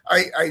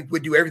 I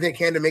would do everything I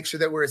can to make sure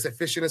that we're as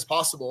efficient as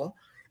possible.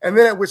 And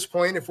then at which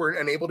point, if we're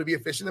unable to be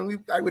efficient,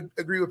 then I would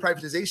agree with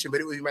privatization,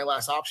 but it would be my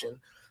last option.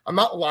 I'm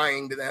not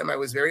lying to them. I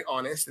was very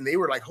honest, and they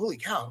were like, holy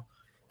cow.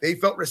 They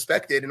felt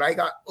respected, and I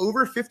got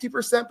over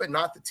 50%, but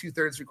not the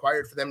 2/3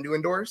 required for them to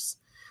endorse.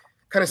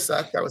 Kind of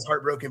sucked. I was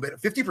heartbroken, but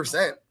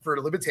 50% for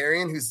a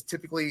libertarian who's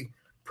typically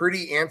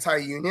pretty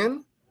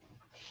anti-union,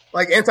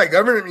 like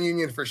anti-government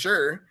union for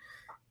sure.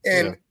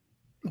 And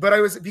but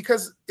I was,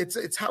 because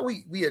it's how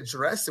we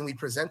address and we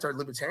present our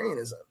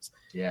libertarianisms.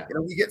 Yeah.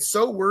 We get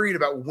so worried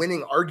about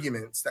winning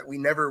arguments that we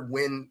never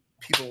win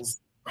people's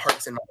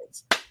hearts and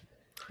minds.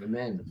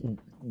 Amen.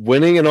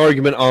 Winning an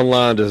argument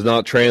online does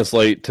not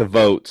translate to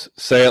votes.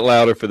 Say it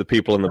louder for the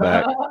people in the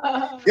back.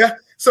 Yeah.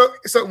 So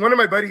one of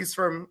my buddies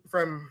from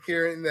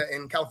here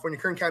in California,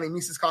 Kern County,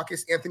 Mises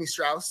Caucus, Anthony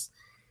Strauss,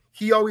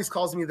 he always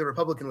calls me the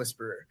Republican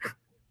whisperer.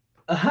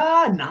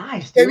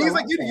 Nice. Dude, and he's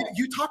like, dude,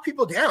 you talk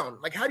people down.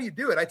 Like, how do you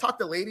do it? I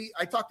talked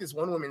this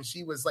one woman.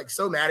 She was like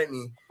so mad at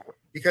me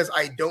because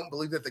I don't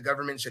believe that the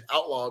government should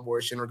outlaw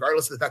abortion,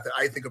 regardless of the fact that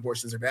I think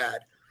abortions are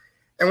bad.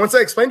 And once I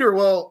explained to her,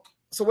 well,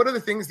 so what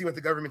other things do you want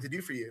the government to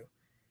do for you?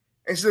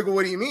 And she's like, well,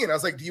 what do you mean? I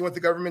was like, do you want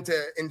the government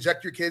to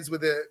inject your kids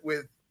with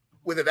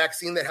a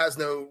vaccine that has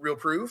no real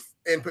proof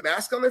and put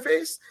masks on their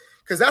face?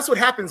 Because that's what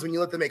happens when you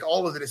let them make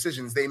all of the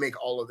decisions. They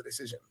make all of the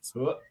decisions.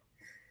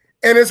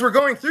 And as we're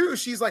going through,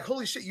 she's like,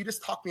 holy shit, you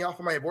just talked me off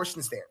of my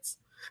abortion stance.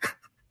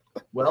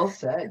 Well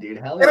said, dude.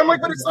 Hell yeah. And I'm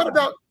like, but it's not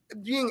about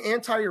being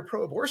anti or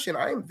pro-abortion.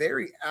 I am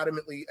very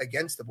adamantly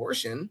against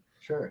abortion.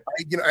 Sure.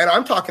 And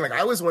I'm talking like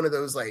I was one of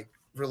those like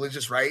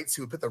religious rights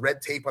who would put the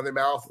red tape on their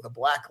mouth with a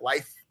black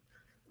life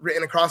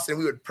written across it, and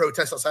we would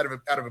protest out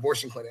of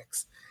abortion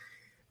clinics.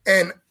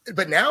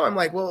 But now I'm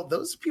like, well,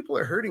 those people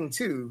are hurting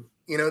too.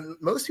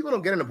 Most people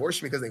don't get an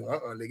abortion because they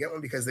want one. They get one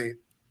because they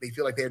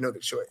feel like they have no other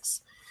choice.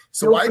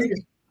 So why do you...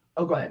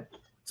 Oh, go ahead.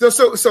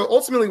 So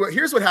ultimately,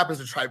 here's what happens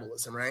with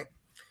tribalism, right?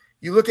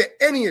 You look at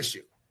any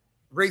issue,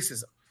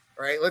 racism,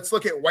 right? Let's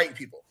look at white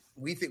people.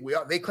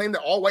 They claim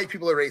that all white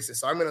people are racist.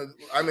 So I'm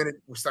gonna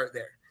start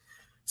there.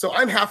 So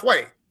I'm half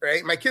white,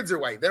 right? My kids are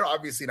white. They're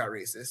obviously not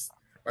racist.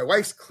 My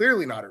wife's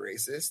clearly not a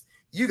racist.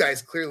 You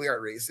guys clearly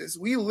aren't racist.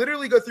 We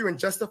literally go through and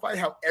justify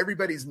how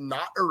everybody's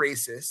not a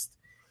racist.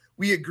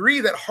 We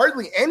agree that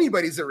hardly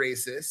anybody's a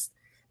racist,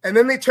 and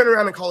then they turn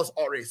around and call us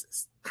all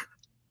racist.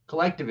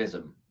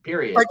 Collectivism.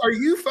 Period. Like, are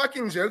you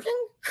fucking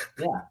joking?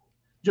 Yeah.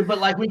 But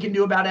like we can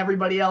do about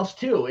everybody else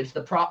too. It's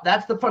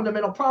that's the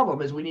fundamental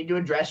problem is we need to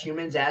address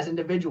humans as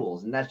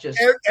individuals, and that's just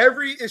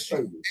every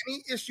issue,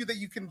 any issue that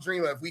you can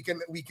dream of, we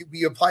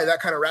apply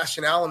that kind of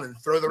rationale and then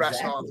throw the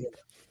rationale.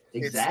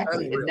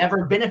 Exactly. It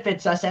never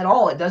benefits us at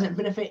all. It doesn't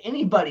benefit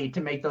anybody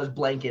to make those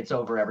blankets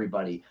over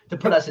everybody, to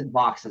put us in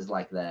boxes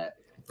like that.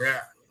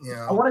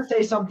 Yeah. I want to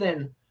say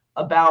something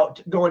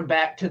about going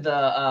back to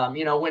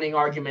the, winning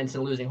arguments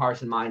and losing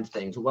hearts and minds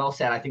things. Well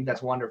said. I think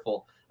that's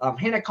wonderful.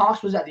 Hannah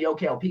Cox was at the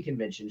OKLP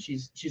convention.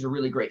 She's a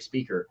really great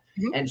speaker.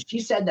 Mm-hmm. And she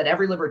said that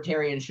every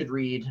libertarian should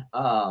read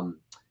How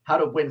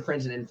to Win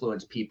Friends and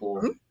Influence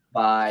People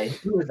by,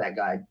 who is that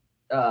guy?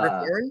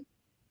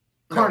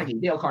 Carnegie,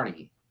 Dale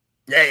Carnegie.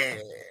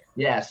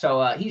 Yeah,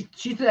 so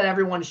she said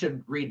everyone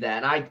should read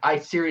that, and I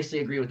seriously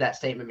agree with that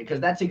statement because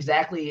that's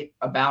exactly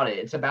about it.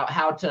 It's about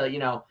how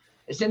to,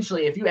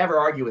 essentially, if you ever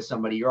argue with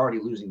somebody, you're already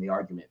losing the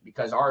argument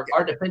because our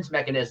defense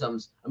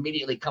mechanisms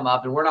immediately come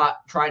up, and we're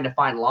not trying to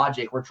find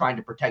logic. We're trying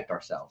to protect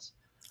ourselves.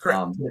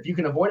 Correct. If you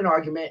can avoid an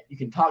argument, you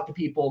can talk to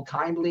people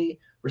kindly,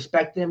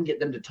 respect them, get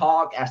them to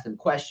talk, ask them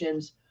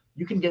questions.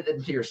 You can get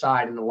them to your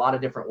side in a lot of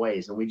different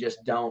ways, and we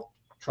just don't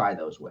try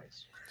those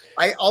ways.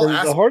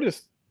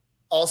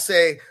 I'll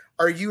say,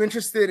 are you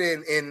interested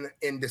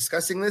in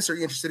discussing this, or are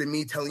you interested in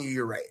me telling you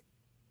you're right?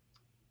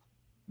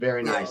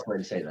 Very nice way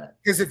to say that.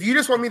 Because if you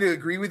just want me to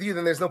agree with you,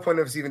 then there's no point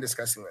of us even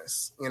discussing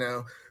this,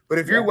 But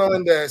if you're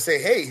willing to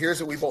say, hey,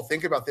 here's what we both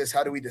think about this,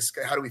 how do we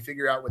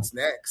figure out what's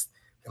next?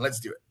 Then let's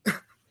do it.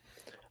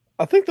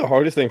 I think the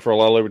hardest thing for a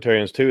lot of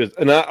libertarians too is,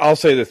 and I'll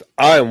say this,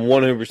 I am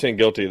 100%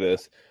 guilty of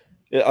this.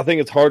 I think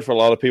it's hard for a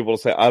lot of people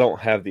to say, I don't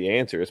have the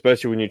answer,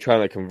 especially when you're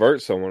trying to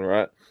convert someone,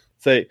 right?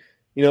 Say,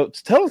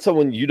 telling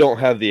someone you don't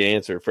have the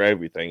answer for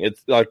everything.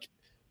 It's like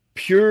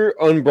pure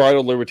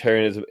unbridled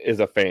libertarianism is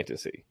a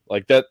fantasy.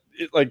 Like that,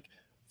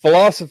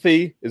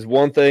 philosophy is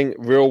one thing,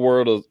 real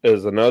world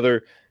is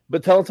another.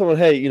 But telling someone,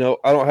 hey,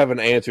 I don't have an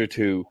answer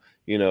to,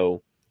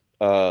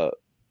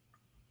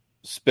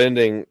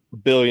 spending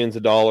billions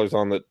of dollars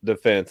on the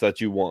defense that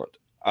you want.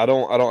 I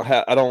don't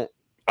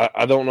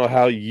know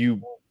how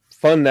you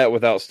fund that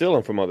without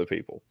stealing from other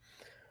people.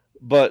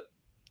 But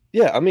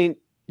yeah, I mean,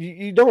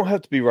 you don't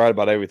have to be right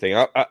about everything.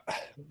 I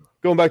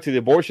going back to the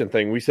abortion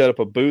thing, we set up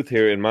a booth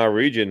here in my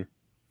region,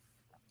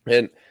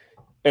 and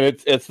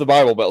it's the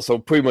Bible Belt. So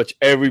pretty much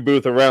every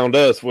booth around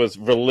us was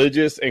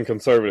religious and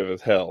conservative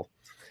as hell.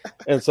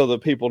 And so the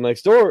people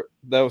next door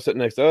that was sitting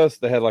next to us,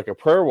 they had like a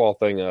prayer wall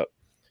thing up,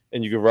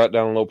 and you could write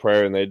down a little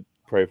prayer, and they'd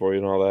pray for you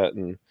and all that.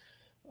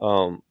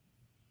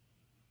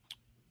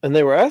 And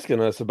they were asking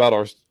us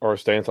about our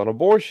stance on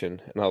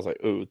abortion, and I was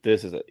like, "Ooh,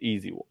 this is an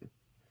easy one."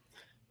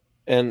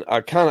 And I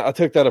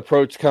took that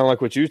approach, kind of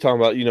like what you were talking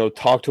about,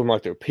 talk to them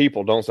like they're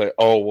people. Don't say,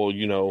 oh, well,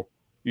 you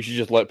should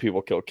just let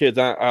people kill kids.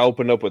 I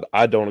opened up with,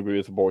 I don't agree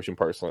with abortion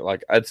personally.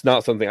 Like, it's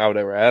not something I would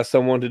ever ask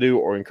someone to do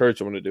or encourage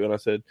someone to do. And I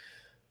said,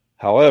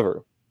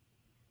 however,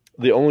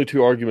 the only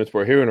two arguments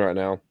we're hearing right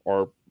now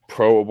are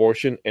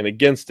pro-abortion and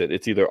against it.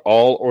 It's either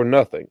all or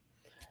nothing.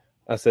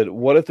 I said,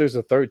 what if there's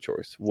a third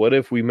choice? What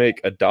if we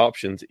make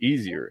adoptions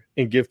easier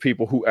and give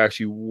people who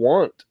actually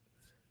want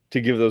to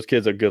give those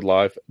kids a good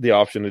life the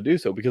option to do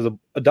so? Because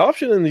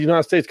adoption in the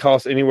United States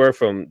costs anywhere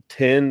from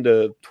 $10,000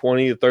 to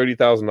 $20,000 to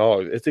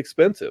 $30,000. It's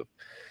expensive.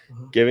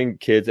 Mm-hmm. Giving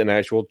kids an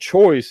actual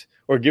choice,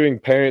 or giving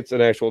parents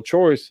an actual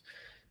choice,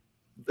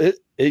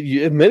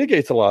 it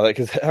mitigates a lot of that.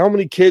 Because how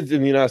many kids in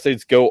the United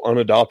States go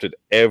unadopted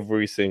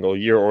every single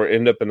year or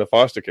end up in the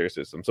foster care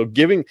system? So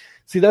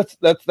that's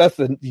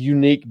the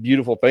unique,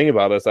 beautiful thing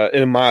about us,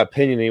 in my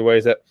opinion,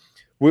 anyways, that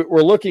we're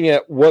looking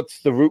at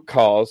what's the root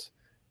cause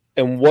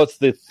and what's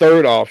the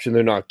third option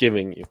they're not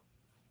giving you.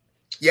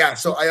 Yeah,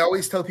 so I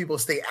always tell people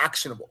stay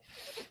actionable,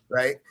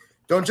 right?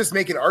 Don't just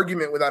make an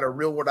argument without a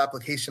real world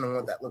application on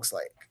what that looks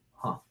like.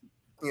 I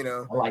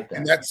like that.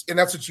 And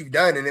that's what you've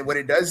done. And what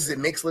it does is it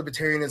makes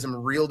libertarianism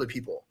real to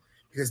people,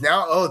 because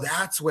now,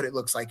 that's what it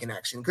looks like in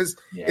action. Because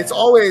it's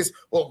always,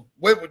 well,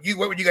 what would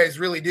you guys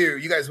really do?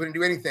 You guys wouldn't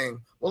do anything.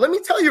 Well, let me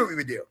tell you what we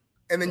would do.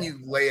 And then you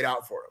lay it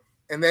out for them.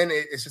 And then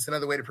it's just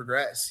another way to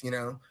progress,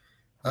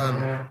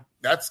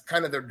 That's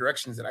kind of the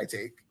directions that I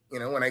take,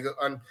 when I go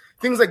on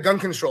things like gun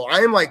control.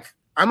 I'm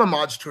a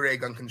Maj Toure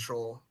gun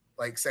control,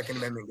 like Second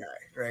Amendment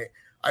guy, right?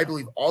 I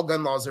believe all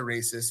gun laws are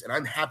racist, and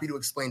I'm happy to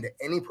explain to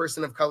any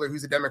person of color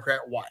who's a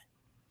Democrat why.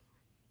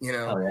 And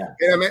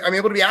I'm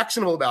able to be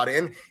actionable about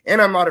it,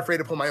 and I'm not afraid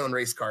to pull my own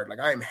race card. Like,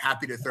 I am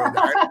happy to throw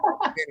that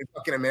in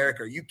fucking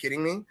America. Are you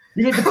kidding me?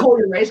 You get to pull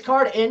your race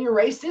card and your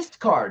racist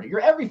card.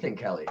 You're everything,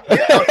 Kelly.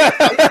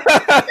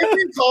 I've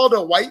been called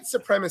a white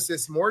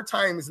supremacist more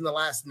times in the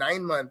last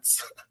 9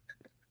 months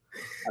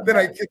than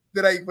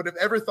I would have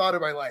ever thought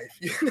in my life.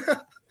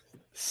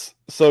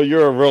 So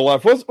you're a real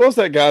life. What's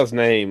that guy's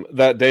name?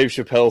 That Dave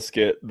Chappelle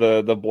skit,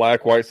 the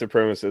black white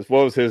supremacist.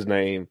 What was his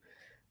name?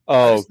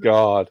 Oh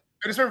God.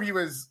 I just remember he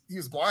was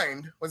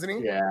blind, wasn't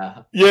he?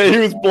 Yeah. Yeah, he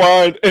was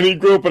blind, and he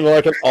grew up in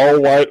like an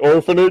all-white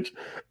orphanage.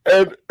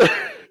 And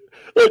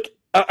like,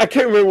 I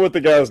can't remember what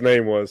the guy's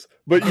name was,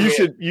 but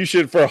you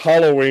should for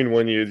Halloween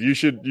one year, you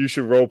should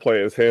role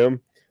play as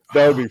him.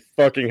 That would be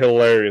fucking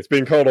hilarious.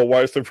 Being called a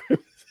white supremacist.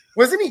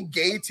 Wasn't he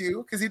gay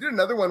too? Because he did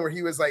another one where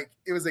he was like,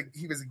 he was a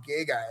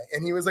gay guy,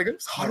 and he was like,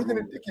 it's hotter than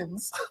a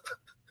Dickens.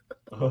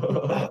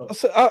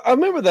 So I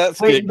remember that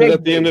skit, because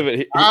at the end of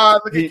it,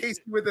 look at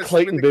Casey with us.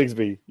 Clayton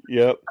Bigsby.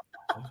 Yep.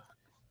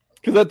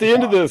 Because at the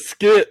end of the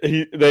skit,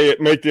 they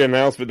make the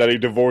announcement that he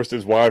divorced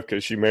his wife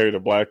because she married a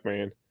black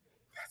man.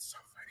 That's so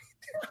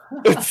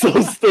funny. It's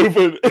so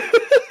stupid.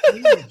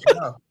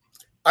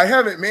 I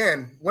haven't,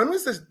 man. When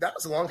was this? That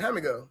was a long time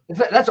ago.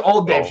 That's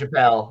old Dave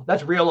Chappelle.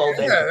 That's real old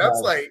Dave Chappelle. Yeah,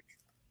 that's like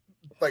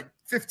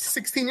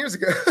 16 years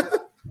ago.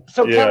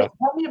 So tell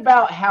me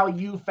about how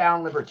you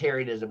found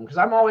libertarianism, because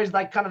I'm always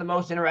like kind of the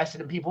most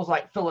interested in people's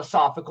like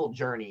philosophical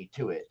journey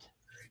to it.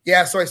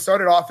 Yeah, so I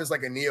started off as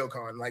like a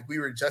neocon. Like we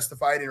were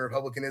justified in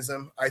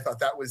republicanism. I thought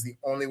that was the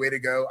only way to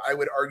go. I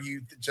would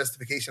argue the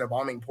justification of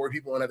bombing poor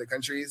people in other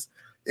countries.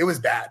 It was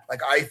bad. Like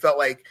I felt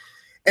like,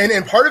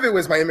 and part of it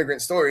was my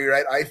immigrant story,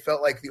 right? I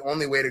felt like the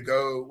only way to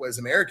go was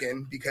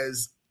American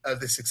because of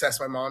the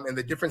success of my mom and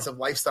the difference of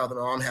lifestyle that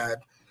my mom had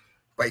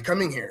by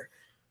coming here.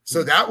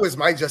 So that was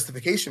my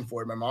justification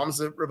for it. My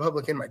mom's a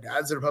Republican. My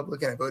dad's a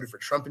Republican. I voted for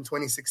Trump in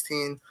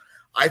 2016.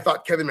 I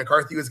thought Kevin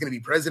McCarthy was going to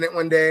be president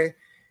one day.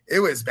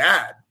 It was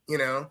bad, you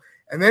know?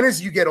 And then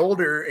as you get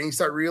older and you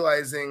start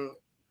realizing,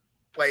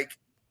 like,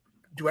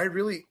 do I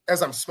really,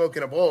 as I'm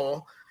smoking a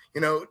bowl,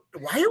 you know,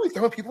 why are we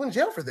throwing people in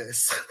jail for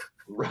this?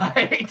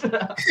 Right.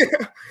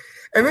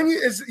 And then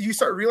as you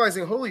start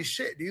realizing, holy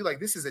shit, dude, like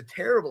this is a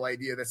terrible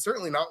idea. That's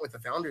certainly not what the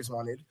founders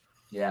wanted.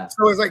 Yeah.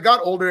 So as I got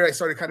older, I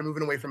started kind of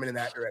moving away from it in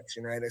that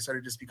direction, right? I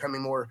started just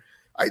becoming more,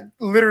 how do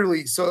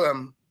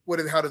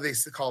they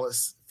call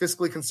us?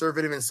 Fiscally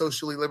conservative and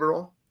socially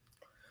liberal.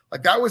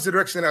 Like that was the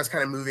direction that I was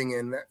kind of moving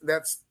in.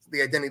 That's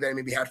the identity that I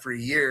maybe had for a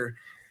year.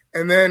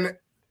 And then,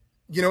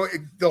 you know,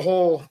 the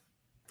whole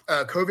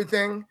COVID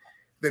thing,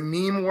 the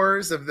meme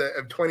wars of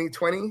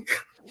 2020.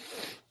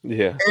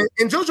 Yeah.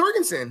 And Jo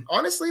Jorgensen,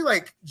 honestly,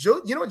 like Jo,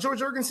 you know what Jo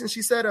Jorgensen,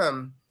 she said,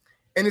 and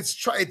it's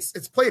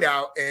played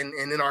out and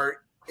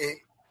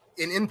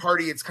in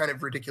party, it's kind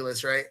of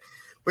ridiculous, right?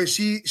 But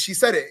she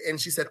said it,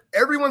 and she said,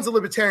 everyone's a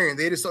libertarian.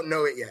 They just don't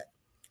know it yet.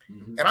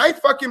 Mm-hmm. And I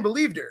fucking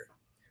believed her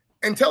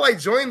until I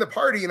joined the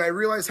party and I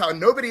realized how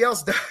nobody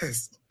else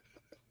does.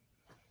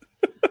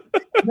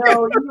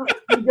 No,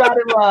 you got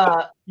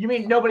to, you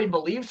mean nobody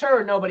believes her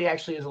or nobody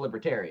actually is a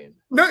libertarian?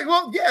 No,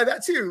 well, yeah,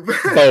 that too.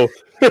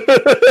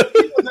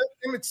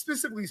 And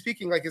specifically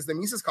speaking, like as the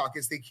Mises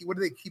Caucus, what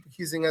do they keep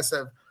accusing us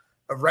of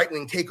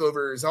right-wing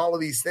takeovers, all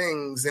of these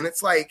things? And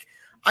it's like,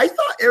 I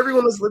thought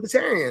everyone was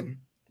libertarian.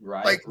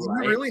 Right. Like, do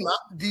you really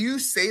not? Do you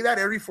say that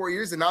every 4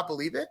 years and not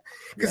believe it?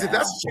 Because if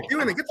that's what you're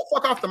doing, then get the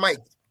fuck off the mic.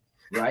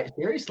 Right.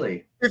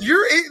 Seriously.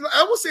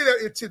 I will say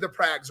that to the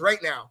Prags right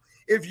now.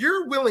 If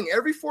you're willing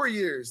every 4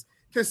 years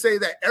to say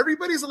that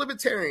everybody's a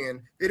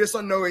libertarian, they just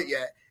don't know it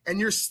yet, and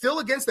you're still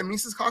against the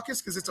Mises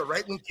Caucus because it's a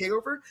right-wing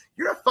takeover,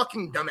 you're a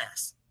fucking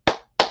dumbass.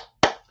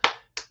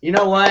 You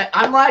know what?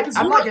 I'm like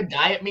a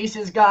diet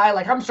Mises guy.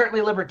 Like I'm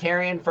certainly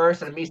libertarian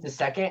first and a Mises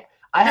second.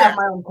 I have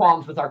my own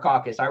qualms with our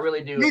caucus. I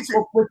really do. Me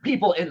too. With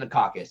people in the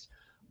caucus.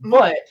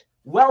 But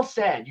well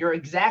said. You're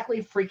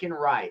exactly freaking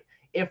right.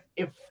 If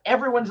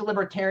everyone's a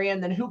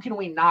libertarian, then who can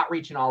we not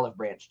reach an olive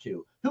branch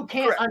to? Who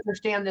can't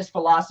understand this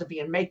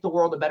philosophy and make the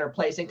world a better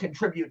place and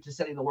contribute to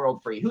setting the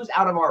world free? Who's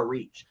out of our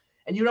reach?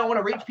 And you don't want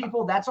to reach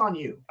people? That's on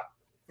you.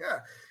 Yeah.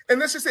 And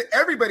let's just say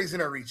everybody's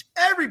in our reach.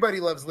 Everybody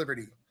loves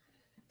liberty.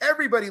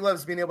 Everybody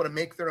loves being able to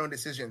make their own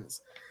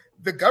decisions.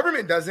 The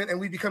government doesn't, and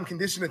we become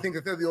conditioned to think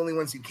that they're the only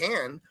ones who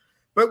can.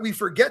 But we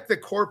forget the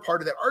core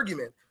part of that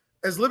argument.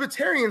 As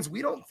libertarians,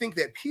 we don't think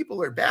that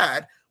people are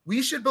bad.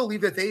 We should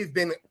believe that they've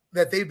been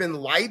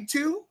lied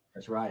to.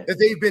 That's right. That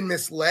they've been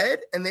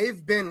misled and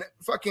they've been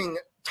fucking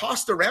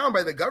tossed around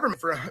by the government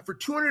for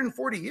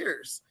 240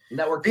 years. And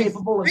that we're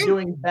capable of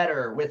doing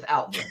better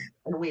without them.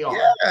 And we are.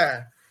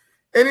 Yeah.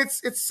 And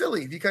it's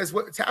silly because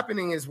what's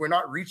happening is we're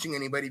not reaching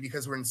anybody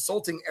because we're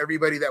insulting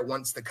everybody that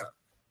wants to come.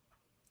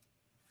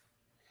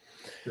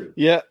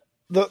 Yeah.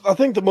 I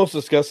think the most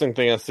disgusting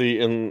thing I see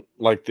in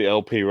like the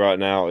LP right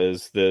now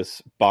is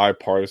this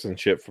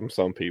bipartisanship from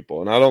some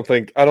people, and I don't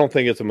think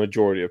it's a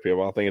majority of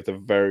people. I think it's a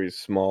very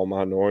small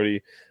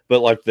minority. But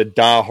like the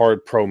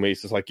diehard pro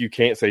Mises, like you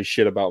can't say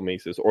shit about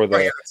Mises, or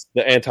the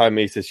anti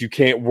Mises. You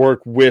can't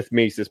work with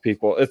Mises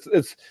people.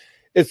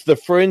 It's the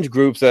fringe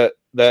groups that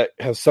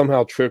have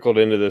somehow trickled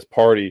into this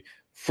party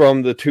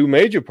from the two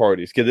major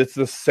parties because it's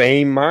the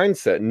same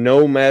mindset.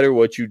 No matter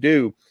what you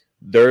do,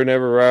 they're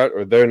never right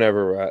or they're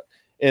never right.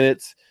 And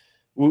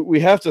we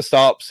have to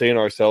stop seeing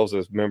ourselves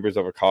as members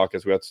of a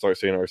caucus. We have to start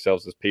seeing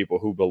ourselves as people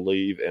who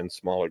believe in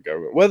smaller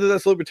government, whether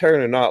that's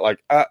libertarian or not.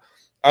 Like I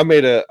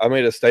made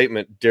a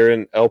statement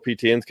during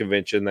LPTN's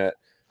convention that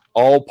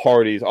all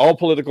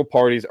political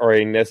parties are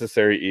a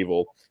necessary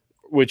evil,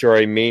 which are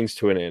a means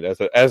to an end,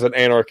 as an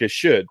anarchist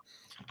should.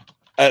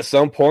 At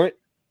some point,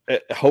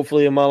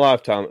 hopefully in my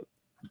lifetime,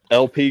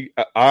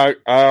 I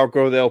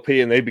outgrow the LP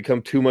and they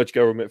become too much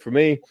government for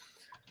me.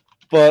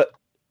 But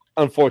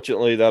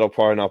unfortunately, that'll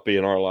probably not be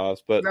in our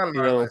lives, but not in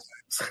our lives.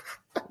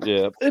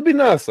 Yeah, it'd be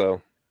nice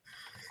though.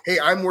 Hey,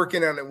 I'm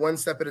working on it one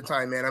step at a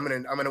time, man. I'm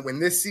gonna win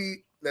this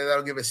seat.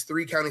 That'll give us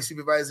 3 county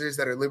supervisors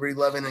that are liberty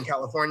loving in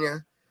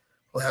California.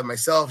 We'll have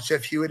myself,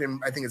 Jeff Hewitt,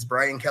 and I think it's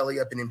Brian Kelly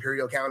up in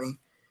Imperial County.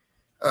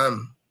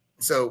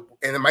 So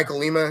and then Michael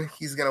Lima,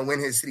 he's gonna win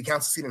his city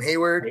council seat in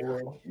Hayward.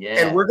 Yeah.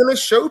 And we're gonna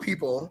show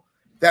people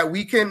that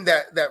we can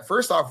that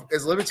first off,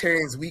 as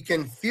libertarians, we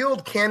can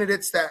field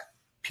candidates that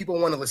people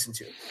want to listen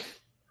to.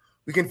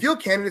 We can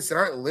field candidates that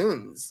aren't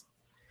loons.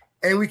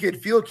 And we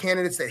could field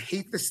candidates that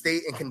hate the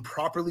state and can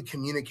properly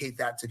communicate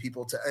that to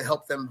people to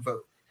help them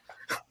vote.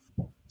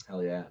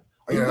 Hell yeah.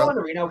 Are you going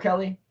to Reno,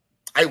 Kelly?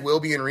 I will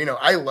be in Reno.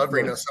 I love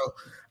Reno. So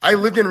I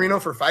lived in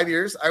Reno for 5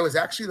 years. I was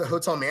actually the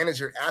hotel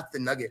manager at the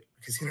Nugget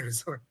Casino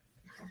Resort.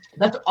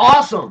 That's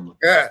awesome.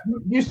 Yeah.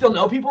 You still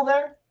know people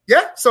there?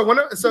 Yeah. So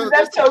Dude,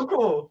 that's so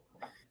cool.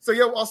 So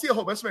yeah, I'll see a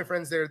whole bunch of my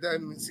friends there,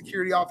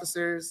 security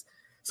officers.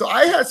 So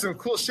I had some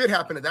cool shit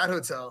happen at that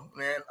hotel,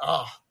 man.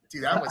 Oh,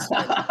 dude, that was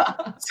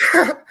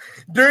fun.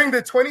 During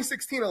the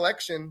 2016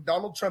 election,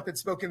 Donald Trump had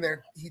spoken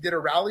there. He did a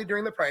rally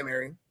during the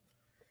primary.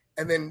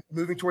 And then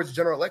moving towards the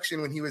general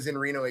election, when he was in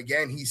Reno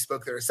again, he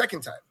spoke there a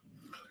second time.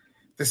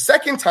 The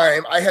second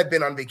time, I had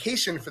been on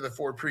vacation for the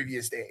 4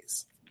 previous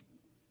days.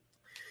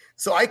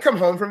 So I come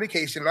home from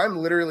vacation, and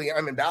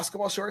I'm in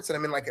basketball shorts, and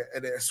I'm in like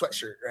a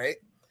sweatshirt, right?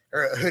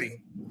 Or a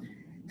hoodie.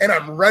 And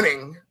I'm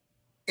running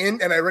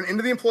in, and I run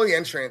into the employee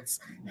entrance,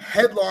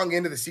 headlong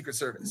into the Secret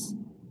Service.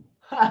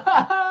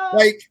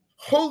 Like,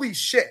 holy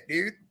shit,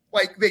 dude.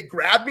 Like, they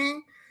grabbed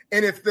me,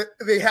 and if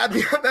they had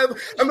me on that,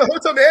 I'm the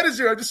hotel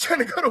manager. I'm just trying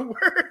to go to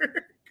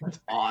work. That's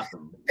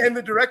awesome. And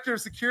the director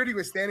of security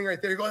was standing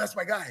right there. You go, that's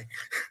my guy.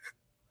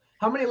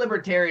 How many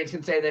libertarians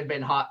can say they've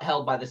been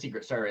held by the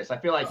Secret Service? I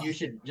feel like you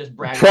should just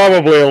brag.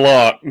 Probably a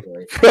lot.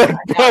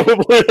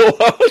 Probably a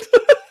lot.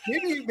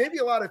 Maybe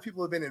a lot of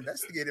people have been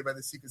investigated by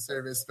the Secret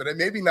Service, but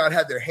maybe not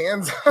had their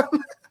hands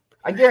on.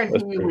 I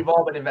guarantee you we've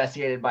all been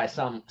investigated by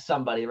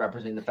somebody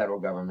representing the federal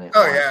government.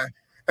 Oh, yeah.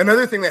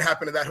 Another thing that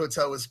happened at that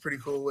hotel was pretty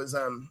cool was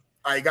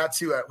I got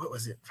to, what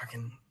was it?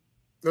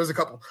 There was a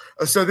couple.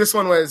 So this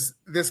one was,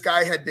 this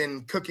guy had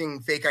been cooking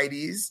fake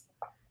IDs.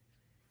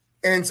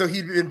 And so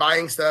he'd been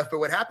buying stuff. But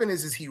what happened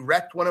is he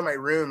wrecked one of my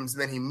rooms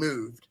and then he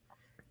moved.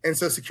 And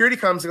so security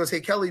comes and goes, hey,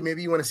 Kelly,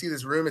 maybe you want to see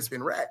this room. It's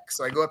been wrecked.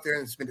 So I go up there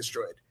and it's been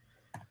destroyed.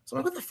 So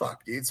I'm like, what the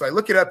fuck, dude? So I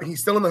look it up and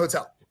he's still in the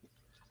hotel.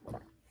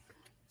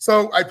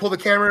 So I pull the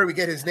camera, we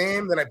get his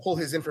name, then I pull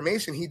his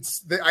information.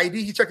 The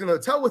ID he checked in the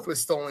hotel with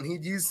was stolen.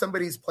 He'd used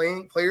somebody's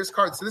player's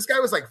card. So this guy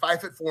was like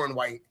 5'4" and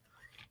white.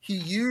 He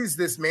used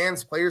this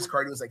man's player's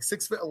card. He was like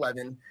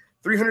 6'11",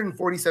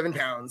 347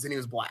 pounds, and he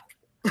was black.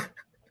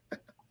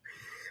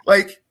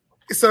 Like,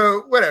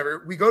 so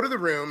whatever. We go to the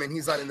room and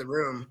he's not in the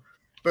room,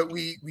 but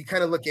we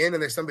kind of look in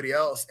and there's somebody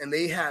else, and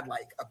they had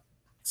like a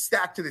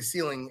stack to the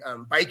ceiling,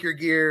 biker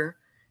gear,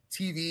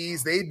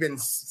 TVs. They'd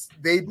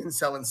been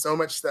selling so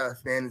much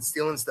stuff, man, and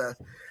stealing stuff.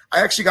 I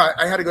had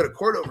to go to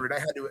court over it.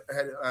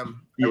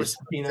 I was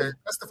to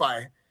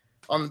testify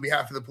on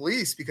behalf of the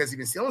police because he'd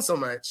been stealing so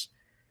much.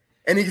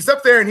 And he gets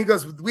up there and he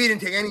goes, we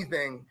didn't take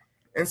anything.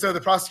 And so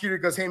the prosecutor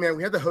goes, hey man,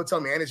 we have the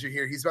hotel manager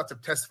here. He's about to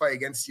testify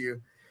against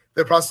you.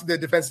 The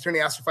defense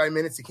attorney asked for 5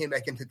 minutes. He came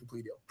back and took the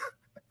plea deal.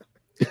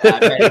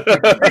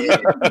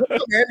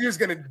 The manager's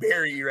going to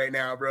bury you right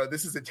now, bro.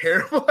 This is a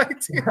terrible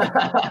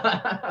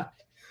idea.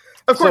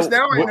 Of course,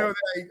 now I know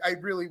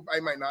that I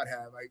might not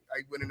have. I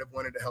wouldn't have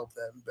wanted to help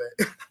them,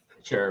 but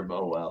sure.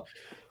 Oh well,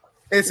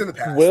 it's in the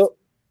past.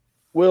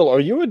 Will, are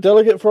you a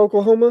delegate for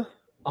Oklahoma?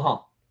 Uh-huh.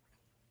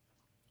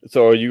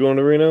 So are you going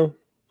to Reno?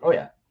 Oh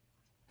yeah,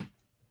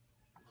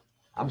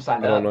 I'm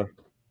signed up. I don't know.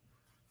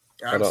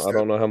 I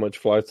don't know how much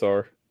flights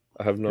are.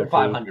 I have no.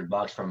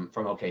 $500 from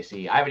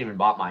OKC. I haven't even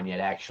bought mine yet.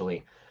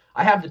 Actually,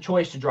 I have the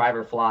choice to drive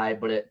or fly,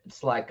 but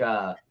it's like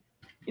we're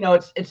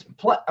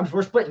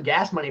splitting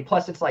gas money.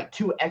 Plus, it's like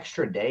 2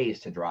 extra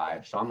days to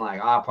drive. So I'm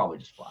like, I'll probably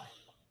just fly.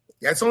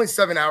 Yeah, it's only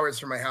 7 hours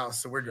from my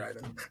house, so we're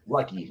driving.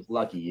 Lucky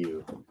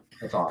you.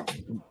 That's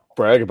awesome.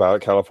 Brag about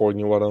it,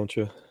 California. Why don't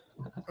you?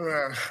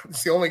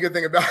 It's the only good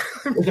thing about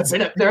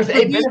it. There's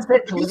a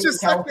benefit to living in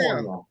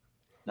California. No.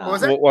 What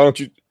was that? Why don't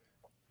you?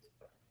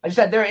 I just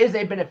said there is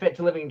a benefit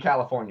to living in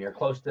California,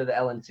 close to the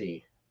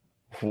LNC.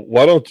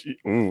 Why don't you?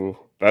 Ooh,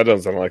 that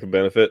doesn't sound like a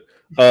benefit.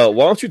 Why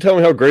don't you tell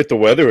me how great the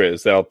weather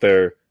is out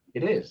there?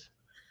 It is.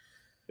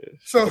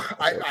 So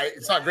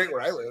it's not great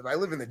where I live. I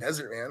live in the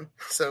desert, man.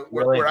 So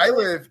where I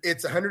live,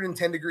 it's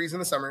 110 degrees in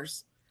the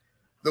summers.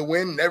 The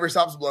wind never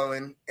stops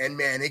blowing, and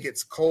man, it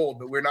gets cold.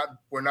 But we're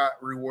not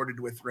rewarded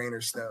with rain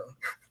or snow.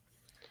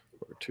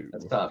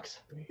 That sucks.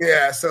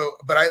 Yeah.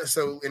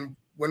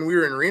 When we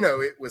were in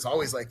Reno, it was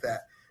always like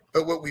that.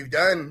 But what we've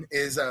done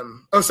is,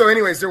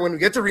 when we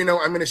get to Reno,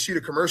 I'm going to shoot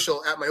a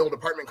commercial at my old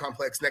apartment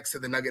complex next to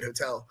the Nugget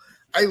Hotel.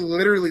 I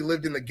literally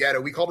lived in the ghetto.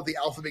 We called it the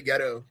Alphabet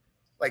Ghetto,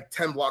 like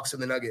 10 blocks from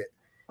the Nugget.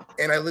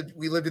 And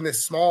we lived in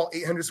this small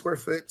 800 square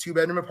foot,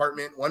 2-bedroom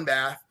apartment, 1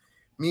 bath,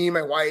 me,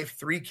 my wife,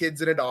 3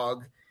 kids and a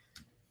dog.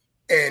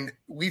 And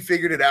we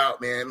figured it out,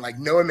 man. Like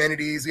no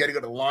amenities. We had to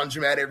go to the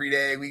laundromat every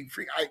day.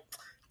 I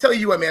tell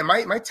you what, man,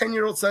 my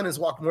 10-year-old son has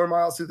walked more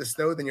miles through the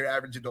snow than your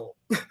average adult.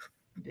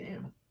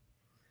 Damn.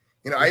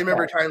 You know, I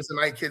remember times when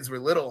my kids were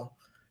little,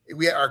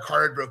 our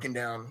car had broken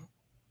down,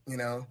 you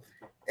know,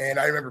 and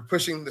I remember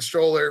pushing the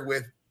stroller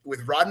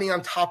with Rodney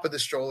on top of the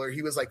stroller.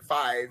 He was like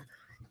 5,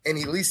 and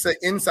Elisa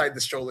inside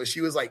the stroller.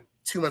 She was like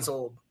 2 months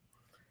old,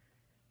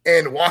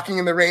 and walking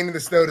in the rain and the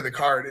snow to the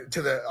car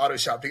to the auto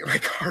shop to get my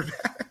car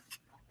back.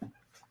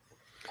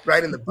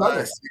 Right in the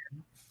bus.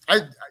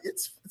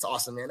 It's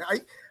awesome, man.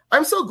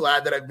 I'm so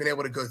glad that I've been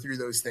able to go through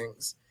those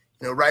things.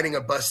 You know, riding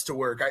a bus to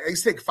work. I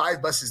used to take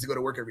 5 buses to go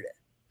to work every day.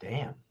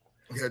 Damn.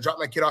 You know, drop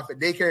my kid off at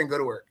daycare and go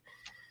to work.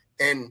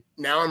 And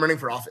now I'm running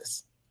for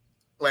office.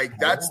 Like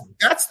that's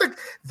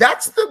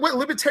what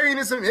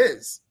libertarianism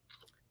is.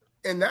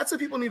 And that's what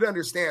people need to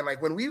understand.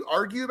 Like when we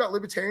argue about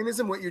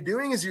libertarianism, what you're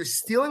doing is you're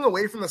stealing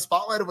away from the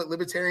spotlight of what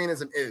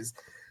libertarianism is.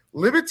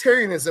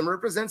 Libertarianism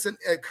represents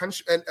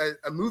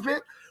a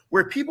movement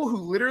where people who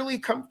literally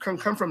come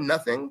from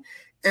nothing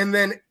and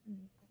then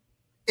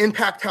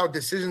impact how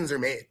decisions are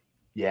made.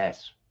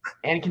 Yes.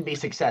 And can be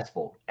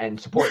successful and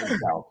support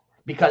themselves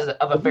because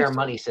of a fair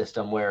money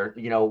system where,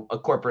 you know, a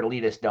corporate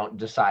elitists don't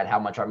decide how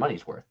much our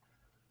money's worth.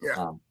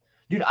 Yeah.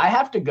 Dude, I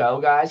have to go,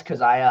 guys,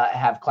 because I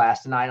have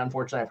class tonight.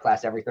 Unfortunately, I have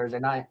class every Thursday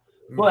night.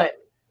 But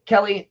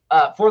Kelly,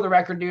 for the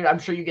record, dude, I'm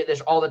sure you get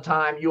this all the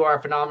time. You are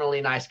a phenomenally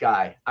nice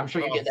guy. I'm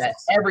sure you get that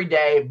every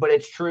day, but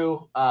it's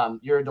true.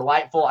 You're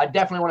delightful. I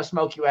definitely want to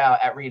smoke you out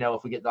at Reno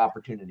if we get the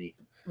opportunity.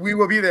 We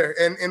will be there.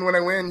 And when I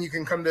win, you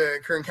can come to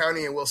Kern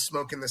County and we'll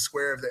smoke in the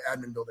square of the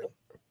admin building.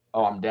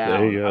 Oh, I'm down.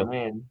 There you go. I'm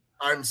in.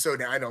 I'm so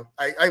down.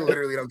 I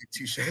literally don't get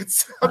 2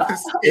 shits.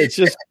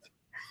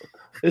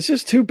 It's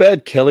just too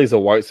bad Kelly's a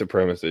white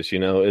supremacist, you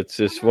know? It's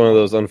just one of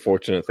those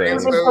unfortunate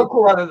things. It's so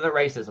cool other than the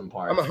racism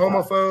part. I'm a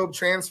homophobe,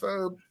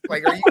 transphobe.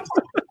 Like, are you?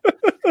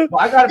 Well,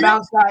 I got to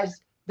bounce,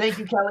 guys. Thank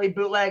you, Kelly.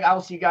 Bootleg. I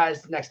will see you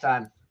guys next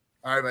time.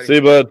 All right, buddy. See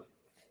you, bud.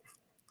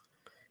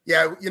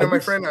 Yeah, you know, my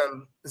friend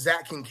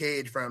Zach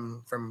Kincaid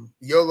from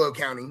Yolo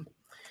County,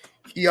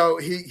 he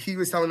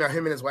was telling me how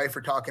him and his wife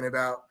were talking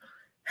about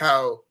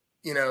how,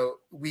 you know,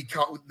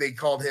 they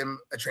called him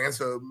a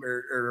transphobe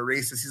or a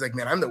racist. He's like,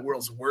 man, I'm the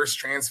world's worst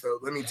transphobe.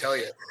 Let me tell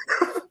you.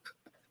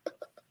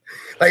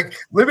 Like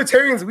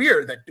libertarians, we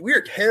are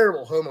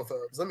terrible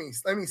homophobes. Let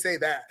me say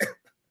that.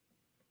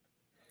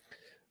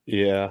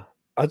 Yeah,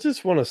 I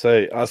just want to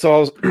say, so I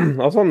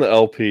was on the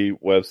LP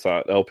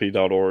website,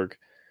 lp.org,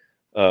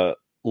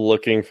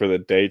 looking for the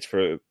dates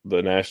for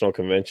the national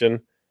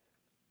convention.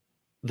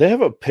 They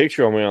have a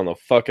picture of me on the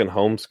fucking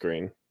home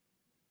screen.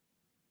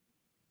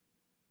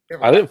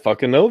 I didn't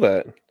fucking know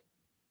that.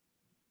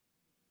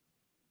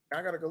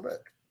 I gotta go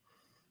look.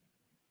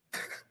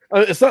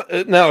 It's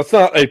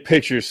not a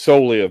picture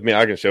solely of me.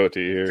 I can show it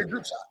to you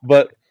here.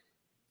 But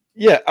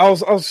yeah, I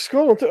was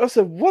scrolling through. I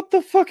said, "What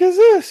the fuck is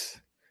this?"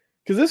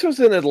 Because this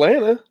was in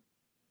Atlanta.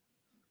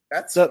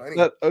 That's funny.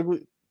 That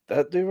ugly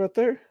that dude right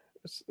there.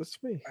 It's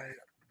me.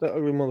 That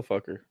ugly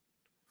motherfucker.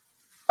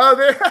 Oh,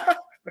 there.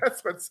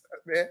 That's what's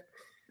up, man.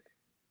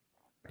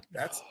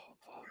 That's.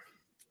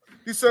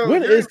 So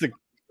when is the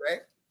right?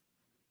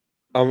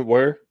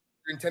 Where?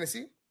 You're in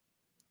Tennessee?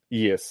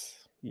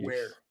 Yes.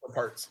 Where? What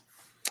parts?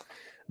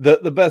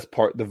 The best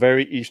part, the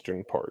very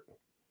eastern part.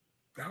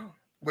 Oh,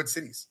 what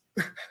cities?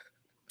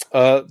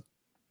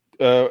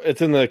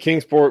 It's in the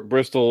Kingsport,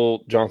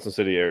 Bristol, Johnson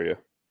City area.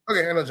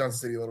 Okay, I know Johnson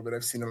City a little bit.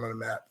 I've seen them on the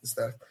map and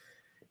stuff.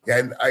 Yeah,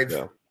 and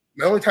the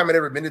only time I'd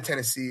ever been to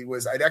Tennessee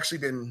was I'd actually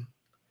been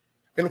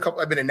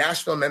I've been to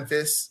Nashville,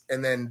 Memphis,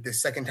 and then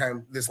this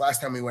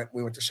last time we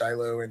went to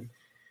Shiloh, and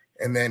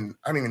then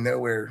I don't even know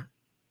where.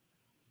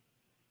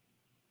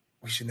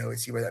 We should know and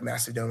see where that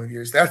massive dome of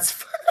yours.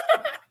 That's.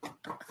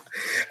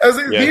 I was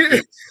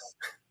like,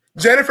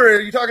 Jennifer, are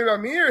you talking about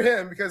me or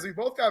him? Because we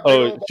both got.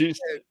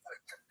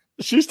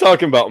 She's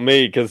talking about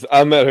me because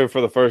I met her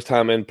for the first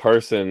time in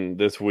person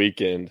this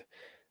weekend,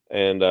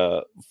 and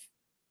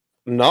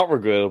not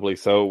regrettably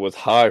so, was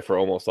high for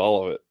almost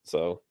all of it.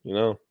 So you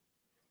know.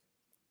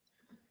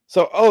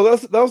 So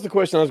that was the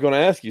question I was going to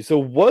ask you. So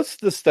what's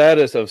the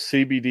status of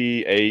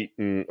CBD 8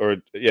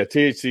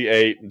 THC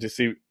 8 to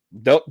see?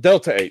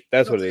 Delta 8,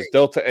 that's what it is.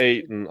 Delta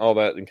 8 and all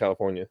that in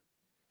California.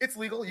 It's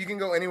legal. You can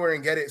go anywhere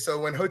and get it.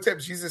 So when Hotep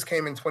Jesus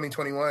came in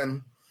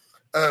 2021,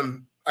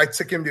 I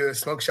took him to a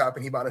smoke shop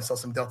and he bought himself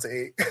some Delta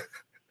 8.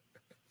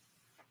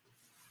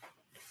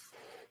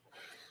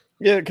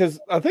 Yeah, because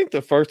I think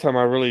the first time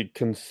I really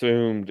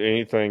consumed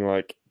anything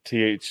like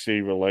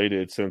THC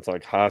related since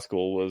like high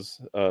school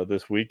was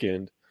this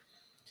weekend.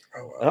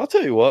 Oh, wow. And I'll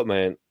tell you what,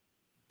 man,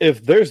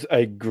 if there's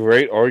a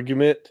great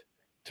argument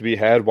to be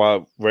had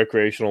why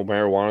recreational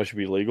marijuana should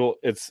be legal,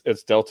 it's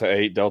Delta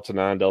 8, Delta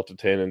 9, Delta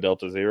 10, and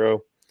Delta 0.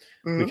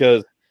 Mm-hmm.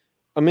 Because,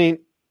 I mean,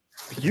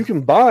 you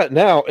can buy it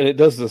now, and it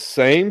does the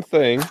same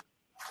thing.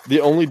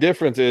 The only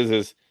difference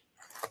is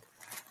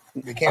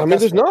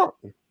there's not.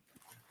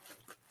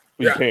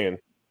 You can.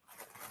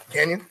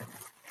 Can you?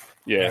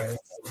 Yeah.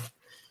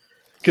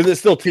 Because it's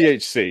still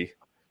THC.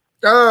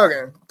 Oh,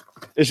 okay.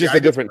 It's just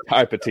a different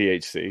type of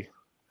THC.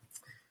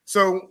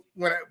 So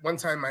one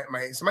time my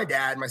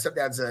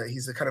stepdad's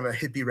he's a kind of a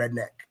hippie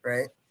redneck,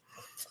 right?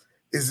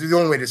 is the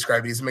only way to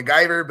describe it. He's a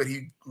MacGyver, but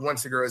he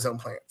wants to grow his own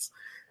plants.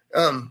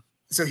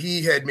 So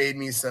he had made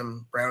me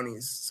some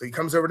brownies. So he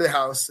comes over to the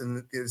house,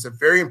 and there's a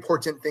very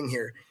important thing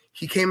here.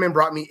 He came and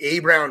brought me a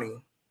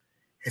brownie.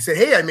 He said,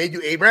 "Hey, I made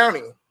you a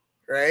brownie,"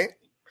 right?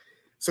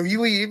 So he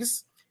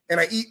leaves, and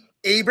I eat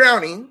a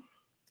brownie,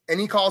 and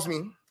he calls me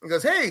and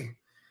goes, "Hey,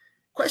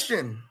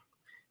 question.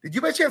 Did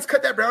you by chance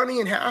cut that brownie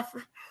in half?"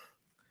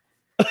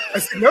 I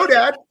said, "No,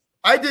 Dad,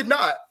 I did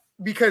not,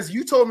 because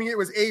you told me it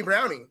was a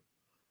brownie."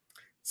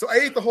 So I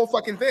ate the whole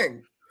fucking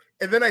thing.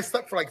 And then I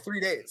slept for like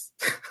 3 days.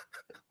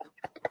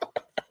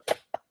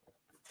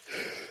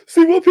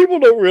 See, what people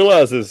don't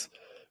realize is,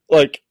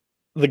 like,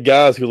 the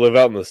guys who live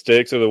out in the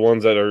sticks are the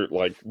ones that are,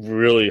 like,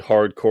 really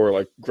hardcore,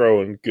 like,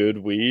 growing good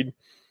weed.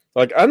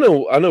 Like, I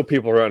know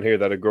people around here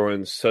that are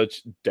growing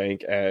such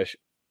dank ash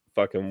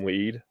fucking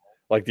weed,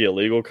 like the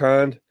illegal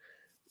kind,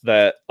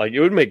 that, like, it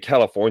would make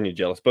California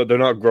jealous, but they're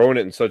not growing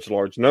it in such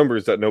large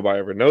numbers that nobody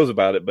ever knows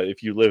about it. But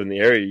if you live in the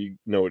area, you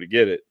know where to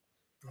get it.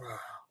 Wow.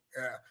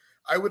 Yeah.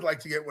 I would like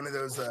to get one of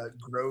those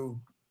grow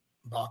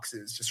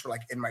boxes just for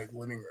like in my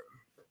living room.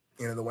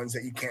 You know, the ones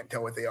that you can't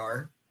tell what they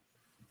are.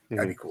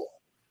 That'd be cool.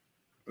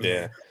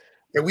 Yeah.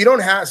 Yeah, we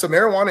don't have, so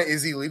marijuana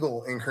is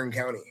illegal in Kern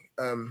County.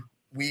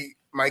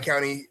 My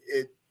county,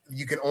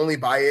 you can only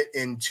buy it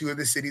in 2 of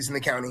the cities in the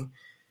county,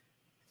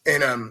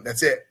 and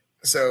that's it.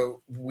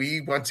 So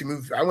we want to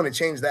move. I want to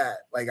change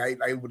that. Like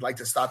I would like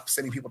to stop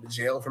sending people to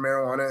jail for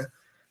marijuana.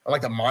 I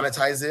like to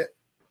monetize it.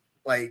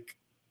 Like,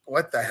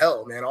 what the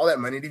hell, man? All that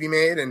money to be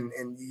made, and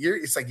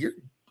it's like you're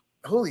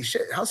holy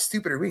shit. How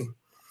stupid are we?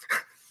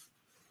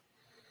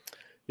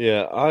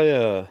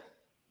 Yeah,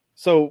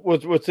 so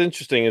what's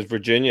interesting is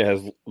Virginia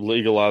has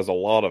legalized a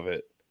lot of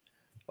it.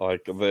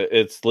 Like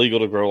it's legal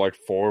to grow like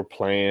 4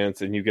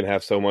 plants, and you can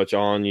have so much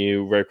on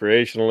you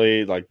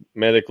recreationally, like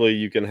medically,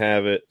 you can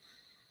have it.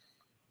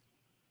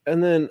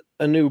 And then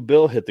a new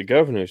bill hit the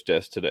governor's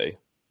desk today,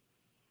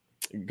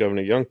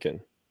 Governor Youngkin.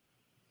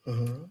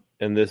 Mm-hmm.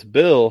 And this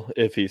bill,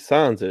 if he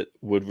signs it,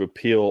 would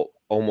repeal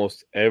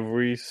almost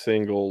every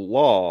single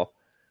law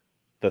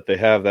that they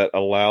have that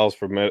allows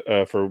for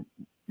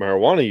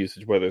marijuana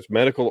usage, whether it's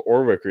medical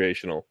or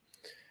recreational.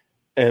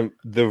 And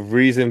the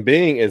reason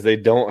being is they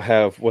don't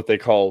have what they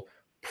call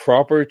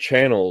proper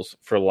channels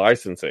for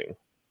licensing.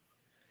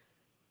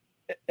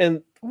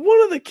 And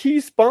one of the key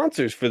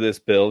sponsors for this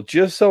bill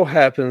just so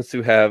happens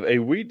to have a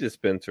weed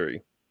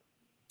dispensary.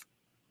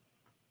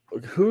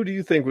 Who do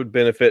you think would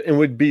benefit and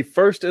would be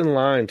first in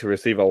line to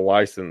receive a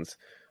license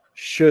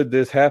should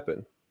this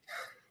happen?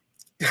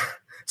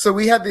 So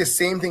we had this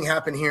same thing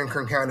happen here in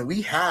Kern County.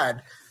 We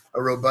had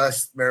a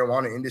robust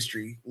marijuana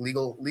industry,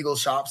 legal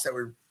shops that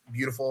were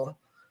beautiful,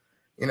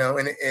 you know,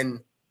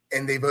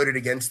 and they voted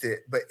against it.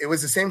 But it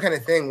was the same kind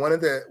of thing. One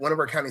of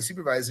our county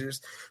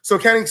supervisors. So a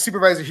county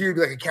supervisor here would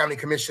be like a county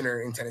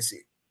commissioner in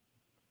Tennessee.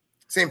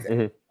 Same thing,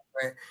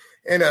 mm-hmm. Right?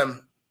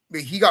 And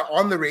he got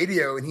on the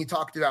radio and he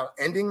talked about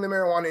ending the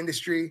marijuana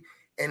industry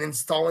and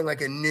installing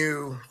like a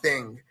new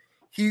thing.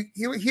 He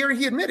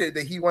admitted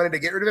that he wanted to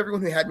get rid of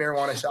everyone who had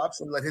marijuana shops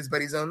and let his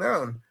buddies own their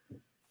own.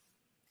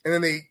 And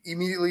then they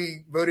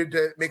immediately voted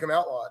to make them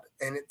outlawed.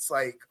 And it's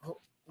like,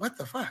 what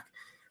the fuck?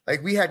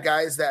 Like we had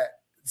guys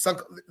that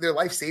sunk their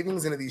life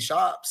savings into these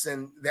shops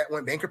and that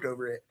went bankrupt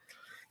over it.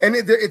 And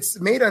it's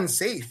made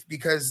unsafe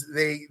because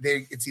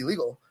it's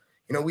illegal.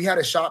 You know, we had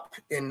a shop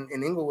in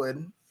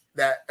Inglewood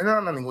not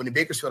Inglewood, in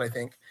Bakersfield, I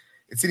think.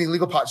 It's an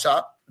illegal pot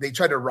shop. They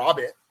tried to rob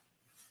it.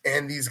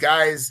 And these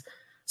guys,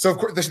 so of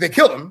course they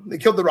killed him. They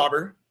killed the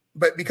robber.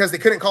 But because they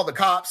couldn't call the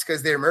cops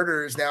because they're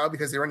murderers now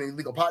because they run an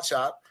illegal pot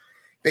shop,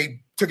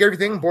 they took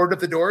everything, boarded up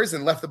the doors,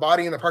 and left the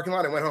body in the parking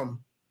lot and went home.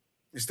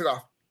 Just took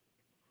off.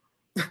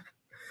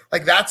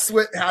 Like, that's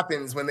what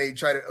happens when they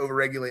try to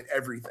overregulate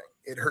everything.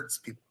 It hurts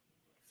people.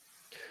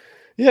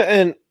 Yeah,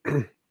 and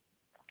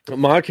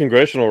my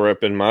congressional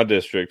rep in my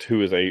district,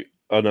 who is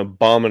an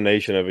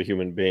abomination of a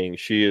human being,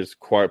 she is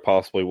quite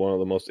possibly one of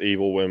the most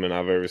evil women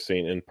I've ever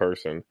seen in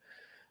person.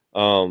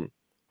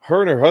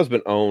 Her and her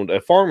husband owned a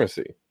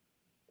pharmacy.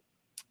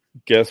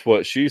 Guess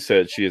what she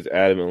said she is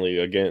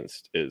adamantly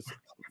against is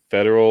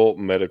federal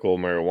medical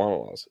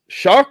marijuana laws.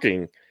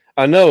 Shocking.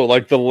 I know,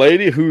 like the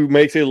lady who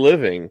makes a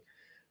living,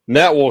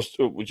 Nat Walsh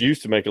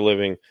used to make a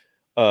living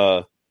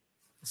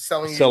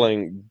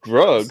selling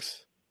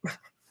drugs,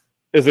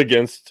 is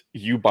against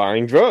you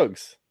buying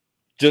drugs.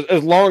 Just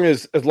as long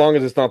as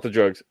it's not the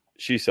drugs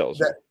she sells.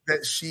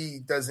 That she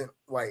doesn't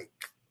like.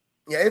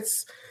 Yeah,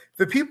 it's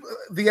the people.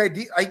 The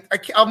idea.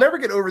 I'll never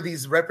get over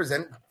these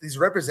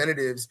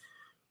representatives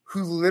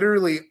who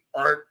literally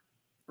aren't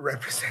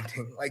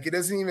representing. Like it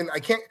doesn't even. I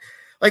can't.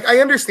 Like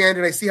I understand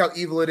it. I see how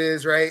evil it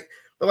is, right?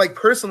 But like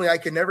personally, I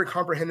could never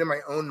comprehend in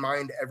my own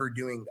mind ever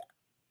doing that.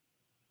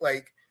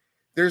 Like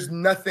there's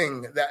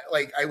nothing that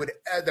like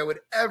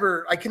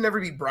I can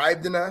never be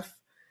bribed enough.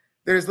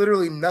 There's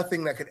literally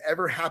nothing that could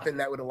ever happen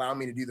that would allow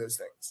me to do those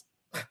things.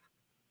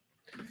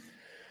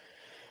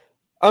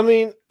 I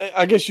mean,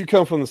 I guess you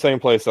come from the same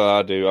place that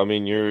I do. I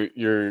mean,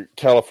 you're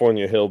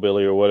California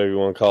hillbilly or whatever you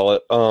want to call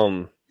it.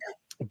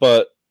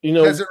 But you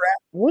know, Desert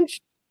rat.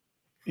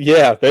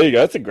 Yeah, there you go.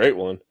 That's a great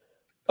one.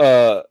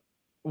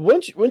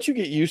 Once you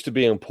get used to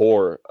being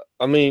poor,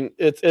 I mean,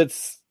 it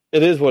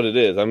is what it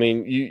is. I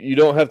mean, you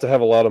don't have to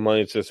have a lot of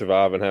money to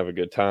survive and have a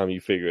good time.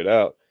 You figure it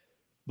out.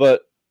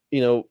 But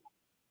you know,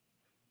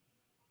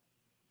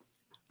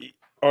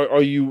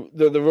 are you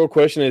the real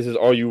question is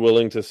are you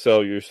willing to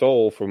sell your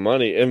soul for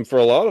money? And for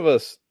a lot of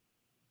us,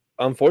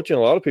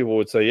 unfortunately, a lot of people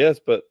would say yes,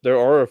 but there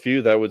are a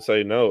few that would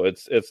say no.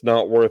 It's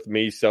not worth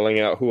me selling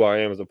out who I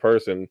am as a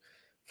person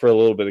for a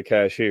little bit of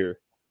cash here.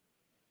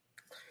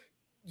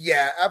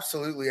 Yeah,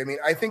 absolutely. I mean,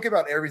 I think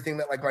about everything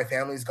that like my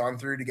family's gone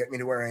through to get me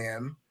to where I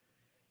am.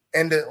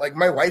 And like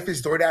my wife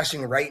is door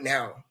dashing right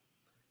now.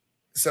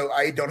 So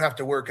I don't have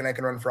to work and I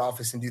can run for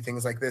office and do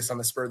things like this on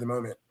the spur of the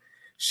moment.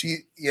 She,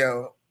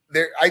 I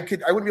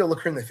wouldn't be able to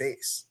look her in the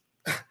face.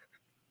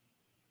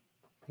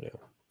 Yeah.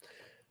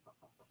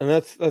 And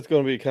that's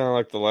going to be kind of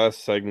like the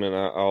last segment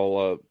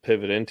I'll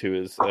pivot into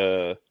is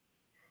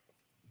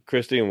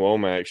Christine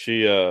Womack.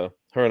 She, her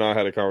and I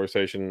had a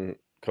conversation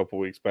a couple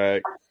weeks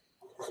back,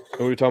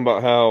 and we were talking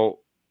about how,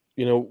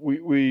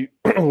 we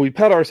we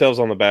pat ourselves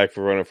on the back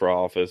for running for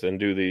office and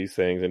do these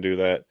things and do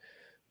that,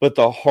 but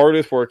the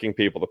hardest working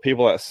people, the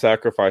people that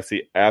sacrifice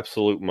the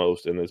absolute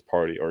most in this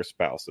party, are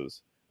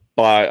spouses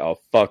by a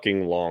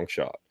fucking long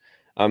shot.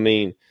 I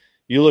mean,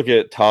 you look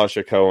at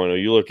Tasha Cohen, or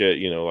you look at,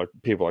 like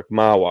people like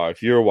my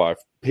wife, your wife,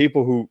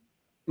 people who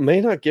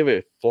may not give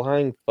a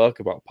flying fuck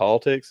about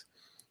politics,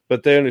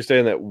 but they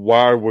understand that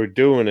while we're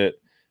doing it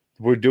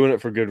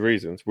for good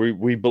reasons.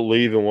 We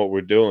believe in what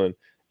we're doing,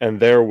 and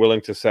they're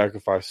willing to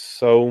sacrifice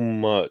so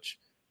much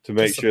to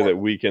make sure that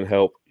we can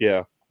help.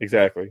 Yeah,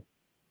 exactly.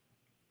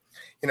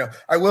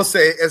 I will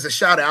say as a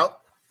shout out,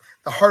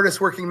 the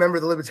hardest working member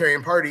of the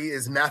Libertarian Party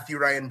is Matthew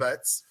Ryan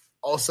Butts,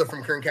 also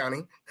from Kern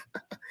County.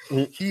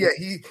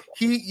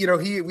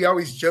 We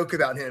always joke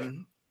about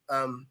him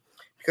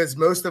because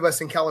most of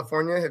us in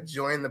California have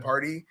joined the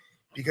party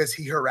because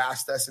he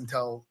harassed us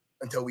until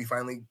we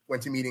finally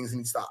went to meetings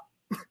and he stopped.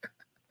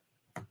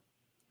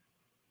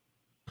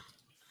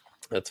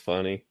 That's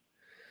funny.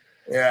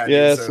 Yeah.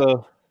 Yeah.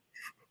 So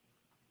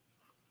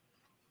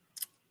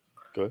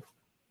good.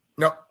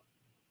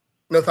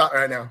 No thought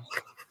right now.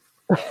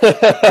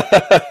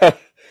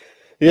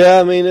 Yeah.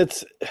 I mean,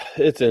 it's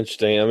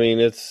interesting. I mean,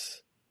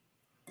 there's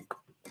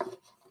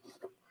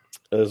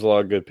a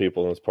lot of good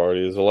people in this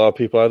party. There's a lot of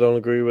people I don't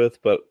agree with,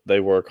 but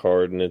they work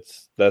hard, and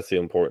that's the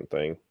important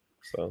thing.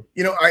 So,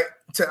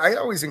 I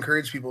always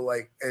encourage people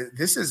like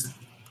this is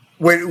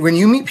when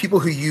you meet people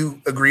who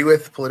you agree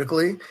with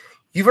politically,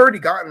 you've already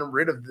gotten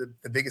rid of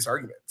the biggest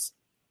arguments.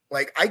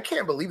 Like, I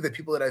can't believe the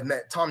people that I've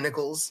met. Tom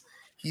Nichols,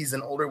 he's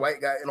an older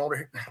white guy,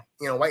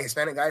 white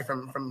Hispanic guy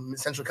from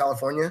Central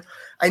California.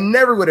 I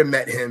never would have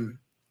met him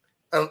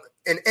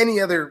in any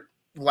other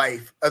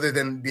life other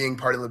than being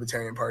part of the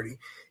Libertarian Party.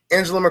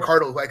 Angela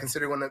McCardle, who I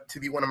consider to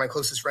be one of my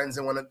closest friends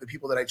and one of the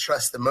people that I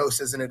trust the most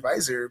as an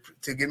advisor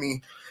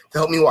to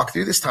help me walk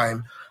through this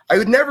time. I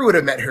would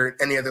have met her in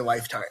any other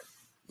lifetime.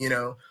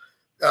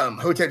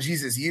 Hotep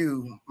Jesus,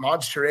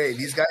 Maj Toure,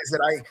 these guys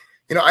that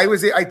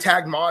I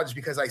tagged Maj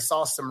because I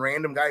saw some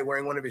random guy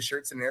wearing one of his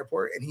shirts in an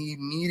airport, and he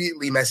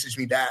immediately messaged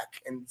me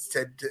back and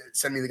said to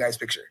send me the guy's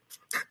picture.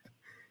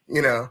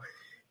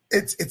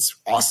 It's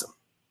awesome.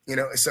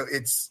 So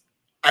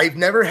I've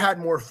never had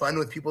more fun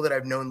with people that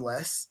I've known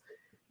less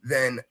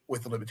than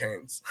with the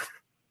Libertarians.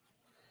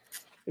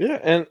 Yeah,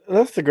 and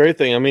that's the great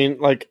thing. I mean,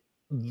 like,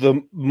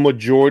 the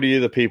majority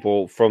of the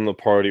people from the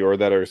party or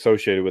that are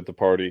associated with the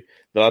party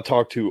that I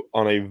talk to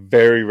on a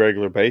very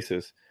regular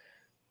basis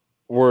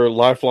were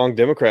lifelong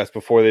Democrats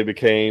before they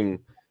became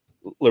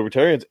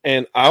Libertarians.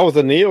 And I was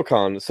a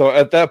neocon. So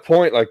at that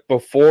point, like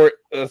before,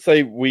 let's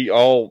say we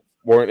all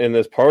weren't in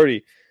this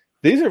party,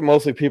 these are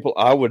mostly people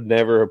I would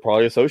never have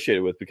probably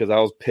associated with because I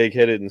was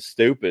pig-headed and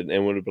stupid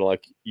and would have been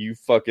like, you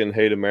fucking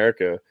hate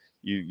America,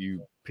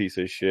 you piece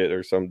of shit,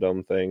 or some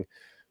dumb thing.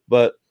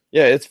 But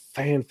yeah, it's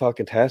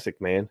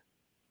fan-fucking-tastic, man.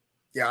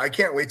 Yeah, I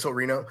can't wait till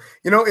Reno.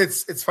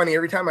 It's funny.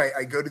 Every time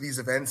I go to these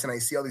events and I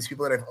see all these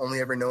people that I've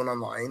only ever known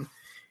online,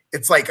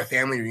 it's like a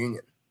family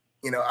reunion.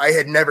 I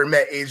had never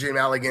met AJ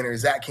Maligan or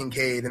Zach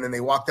Kincaid, and then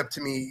they walked up to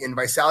me in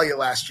Visalia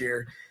last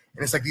year,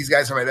 and it's like, these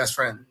guys are my best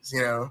friends,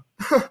 Yeah.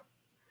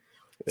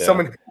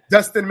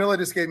 Dustin Miller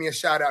just gave me a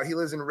shout out. He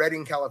lives in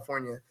Redding,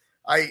 California.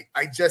 I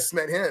just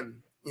met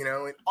him,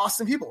 and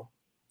awesome people.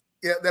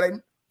 Yeah, that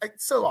I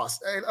so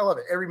awesome. I love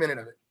it, every minute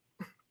of it.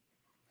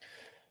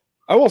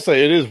 I will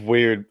say it is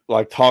weird,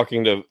 like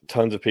talking to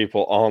tons of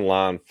people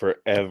online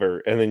forever,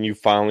 and then you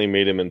finally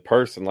meet them in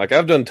person. Like,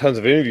 I've done tons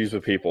of interviews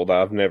with people that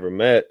I've never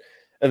met,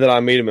 and then I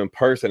meet them in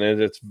person,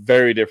 and it's a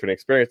very different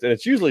experience. And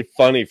it's usually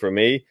funny for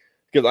me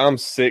because I'm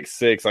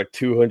 6'6", like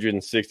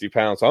 260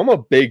 pounds, so I'm a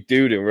big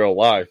dude in real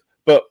life.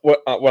 But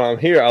when I'm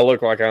here, I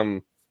look like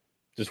I'm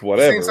just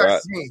whatever. Same size right?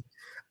 as me.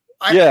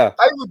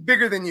 I look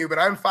bigger than you, but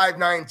I'm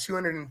 5'9",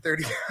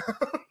 230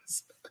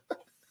 pounds.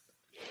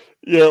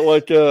 Yeah,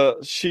 like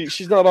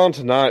she's not on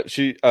tonight.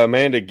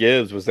 Amanda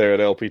Gibbs was there at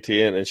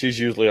LPTN, and she's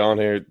usually on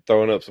here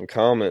throwing up some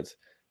comments.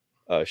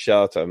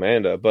 Shout out to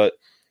Amanda. But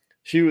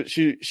She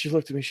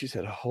looked at me. She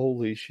said,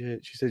 "Holy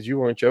shit!" She said, "You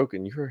weren't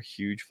joking. You're a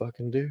huge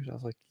fucking dude." I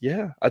was like,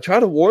 "Yeah." I try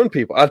to warn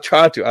people. I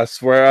try to. I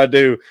swear I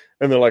do.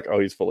 And they're like, "Oh,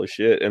 he's full of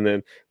shit." And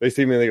then they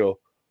see me and they go,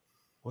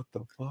 "What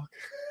the fuck?"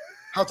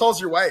 How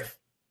tall's your wife?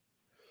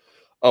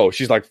 Oh,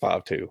 she's like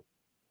 5'2".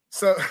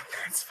 So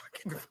that's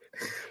fucking.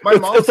 My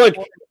mom's it's like,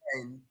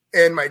 4'9",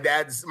 and my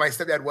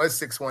stepdad was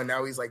 6'1".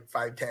 Now he's like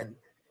 5'10".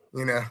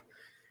 You know,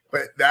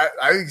 but that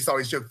I used to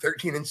always joke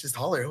 13 inches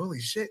taller.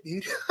 Holy shit,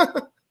 dude.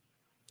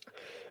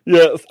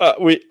 yeah,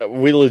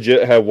 we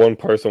legit had one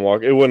person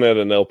walk. It wasn't at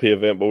an LP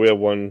event, but we had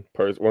one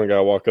guy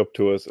walk up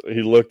to us.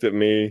 He looked at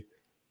me,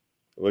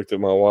 looked at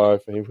my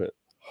wife, and he went,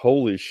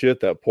 "Holy shit,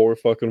 that poor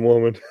fucking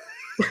woman."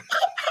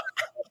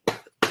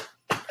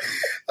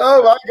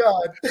 Oh my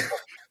god.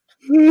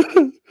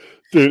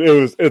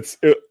 Dude, it's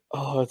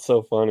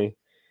so funny.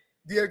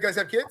 Do you guys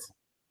have kids?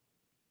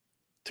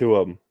 2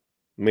 of them,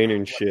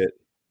 meaning shit.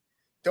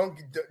 Don't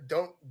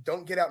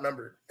get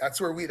outnumbered.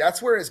 That's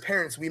where as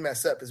parents we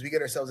mess up, is we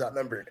get ourselves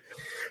outnumbered.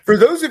 For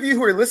those of you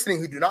who are listening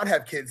who do not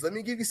have kids, let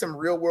me give you some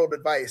real world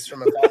advice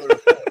from a father.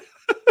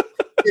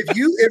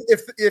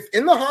 If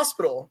in the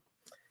hospital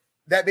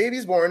that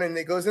baby's born and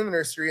it goes in the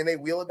nursery and they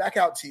wheel it back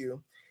out to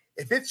you,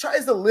 if it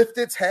tries to lift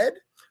its head,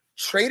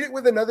 trade it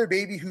with another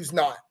baby who's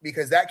not,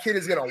 because that kid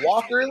is going to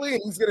walk early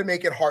and he's going to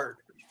make it hard.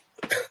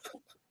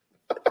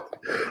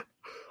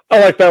 I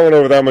like that one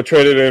over there. I'm going to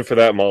trade it in for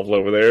that model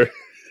over there.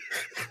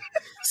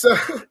 So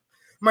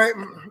my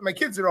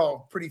kids are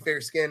all pretty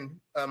fair skinned.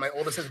 My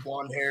oldest has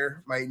blonde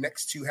hair. My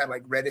next 2 had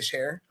like reddish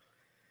hair.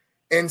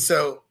 And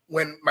so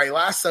when my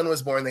last son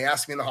was born, they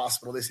asked me in the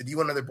hospital, they said, "Do you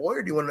want another boy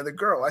or do you want another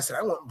girl?" I said,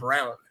 "I want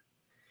brown.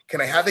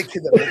 Can I have a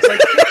kid that looks like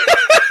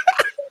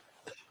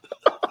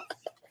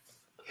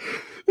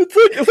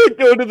It's like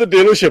going to the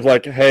dealership,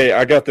 like, "Hey,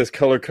 I got this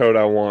color code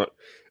I want."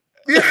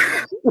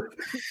 Yeah.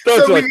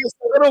 That's like,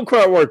 that don't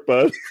quite work,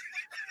 bud.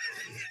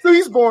 So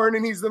he's born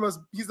and he's the most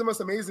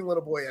amazing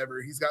little boy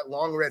ever. He's got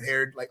long red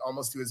hair, like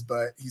almost to his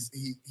butt.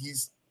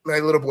 He's my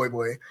little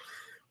boy.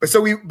 But so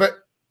we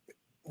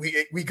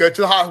go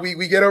to the hospital.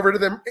 We get over to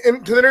the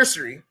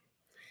nursery, and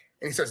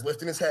he starts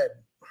lifting his head.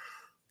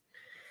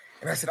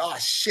 And I said, "Oh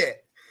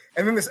shit!"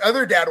 And then this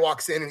other dad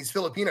walks in, and he's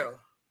Filipino.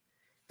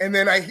 And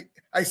then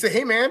I say,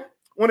 "Hey man,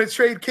 want to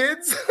trade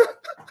kids?"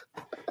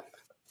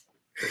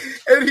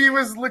 And he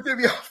looked at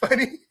me all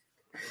funny.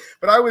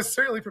 But I was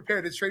certainly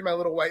prepared to trade my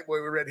little white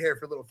boy with red hair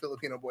for a little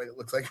Filipino boy that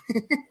looks like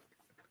me.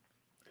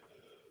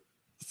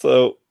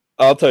 So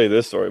I'll tell you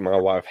this story. My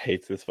wife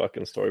hates this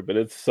fucking story, but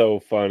it's so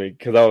funny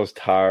because I was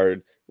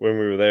tired when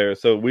we were there.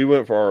 So we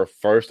went for our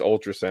first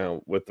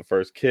ultrasound with the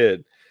first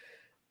kid.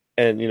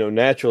 And,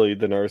 naturally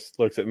the nurse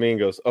looks at me and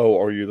goes, "Oh,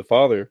 are you the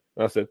father?"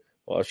 And I said,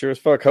 "Well, I sure as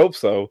fuck hope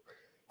so."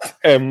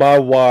 And my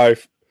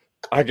wife,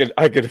 I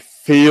could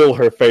feel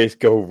her face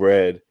go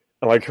red,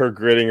 like her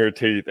gritting her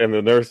teeth. And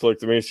the nurse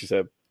looked at me and she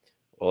said,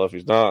 "Well, if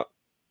he's not,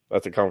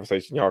 that's a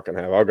conversation y'all can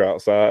have. I'll go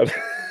outside."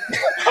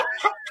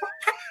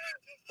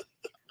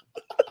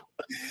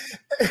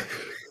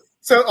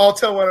 So I'll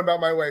tell one about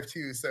my wife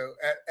too. So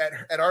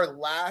at our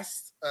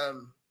last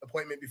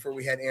appointment before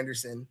we had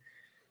Anderson,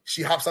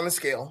 she hops on the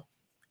scale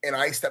and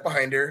I step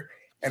behind her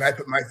and I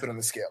put my foot on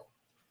the scale.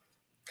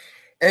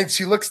 And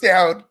she looks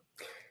down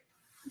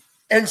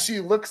and she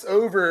looks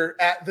over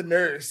at the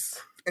nurse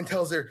and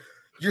tells her,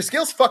 "Your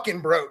scale's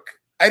fucking broke.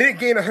 I didn't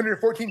gain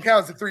 114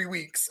 pounds in 3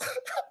 weeks."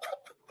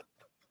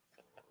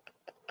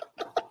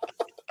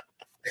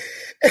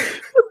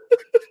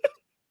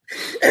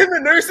 And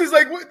the nurse is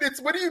like, "What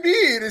do you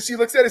mean?" And she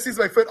looks at it, sees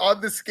my foot on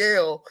the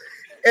scale,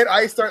 and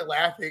I start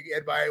laughing,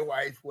 and my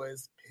wife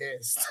was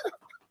pissed.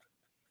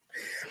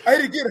 I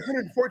had to gain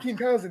 114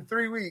 pounds in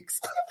 3 weeks.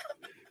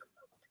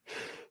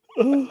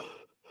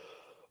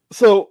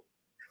 So,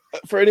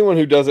 for anyone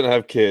who doesn't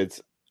have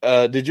kids,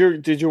 did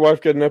your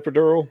wife get an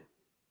epidural?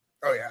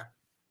 Oh yeah.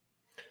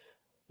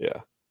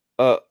 Yeah.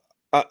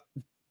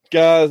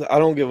 Guys, I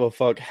don't give a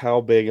fuck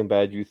how big and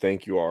bad you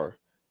think you are.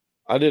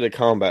 I did a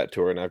combat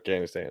tour in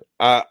Afghanistan.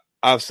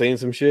 I've seen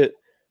some shit,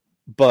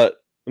 but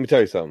let me tell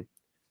you something.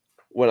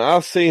 When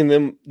I've seen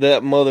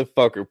that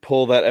motherfucker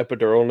pull that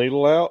epidural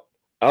needle out,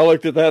 I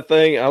looked at that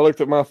thing. I looked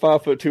at my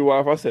 5'2"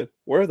 wife. I said,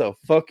 "Where the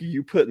fuck are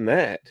you putting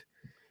that?"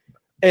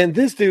 And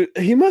this dude,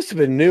 he must have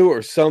been new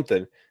or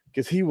something,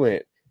 because he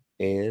went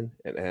in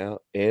and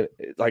out, and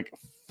like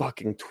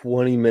fucking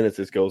 20 minutes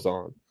this goes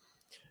on.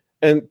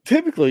 And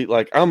typically,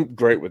 like, I'm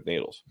great with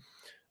needles.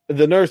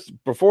 The nurse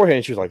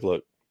beforehand, she was like,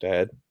 "Look,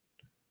 Dad,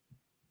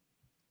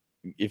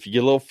 if you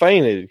get a little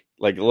fainted,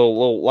 like a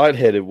little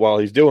lightheaded while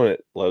he's doing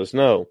it, let us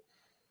know."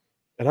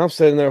 And I'm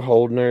sitting there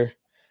holding her,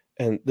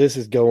 and this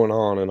is going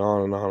on and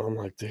on and on. I'm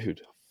like,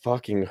 "Dude,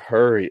 fucking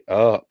hurry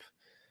up."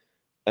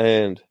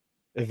 And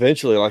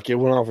eventually, like, it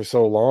went on for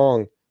so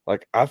long,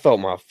 like, I felt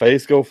my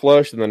face go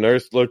flush, and the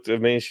nurse looked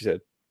at me and she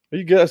said, "Are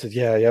you good?" I said,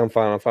 Yeah, I'm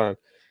fine.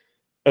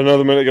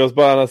 Another minute goes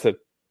by, and I said,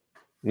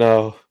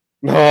 No,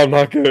 I'm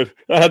not good.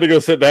 I had to go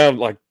sit down,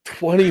 like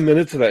 20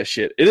 minutes of that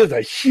shit. It is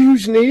a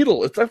huge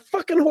needle. It's a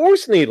fucking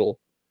horse needle.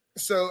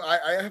 So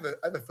I have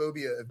a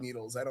phobia of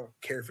needles. I don't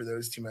care for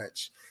those too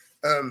much.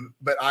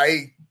 But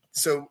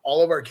so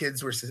all of our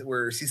kids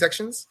were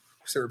C-sections,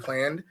 so were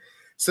planned.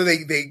 So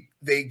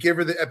they give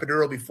her the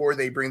epidural before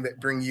they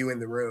bring you in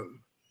the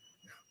room.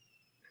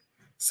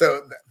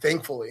 So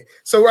thankfully,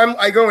 so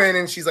I go in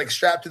and she's like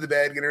strapped to the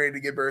bed, getting ready to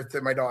give birth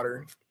to my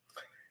daughter.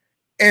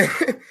 And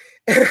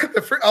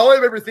all I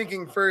remember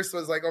thinking first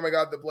was like, oh my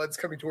God, the blood's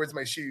coming towards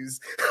my shoes.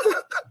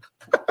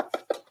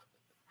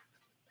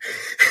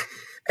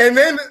 And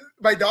then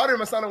my daughter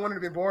must not have wanted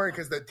to be born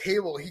because the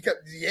table, he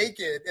kept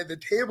yanking and the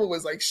table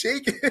was like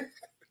shaking.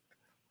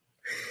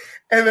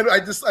 And then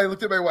I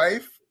looked at my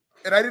wife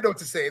and I didn't know what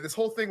to say. This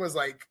whole thing was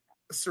like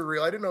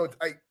surreal. I didn't know.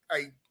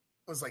 I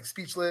was like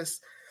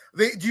speechless.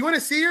 Do you want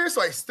to see her?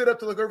 So I stood up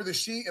to look over the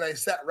sheet and I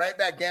sat right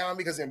back down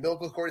because the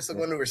umbilical cord is still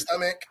going to her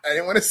stomach. I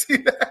didn't want to see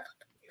that.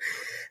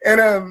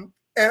 And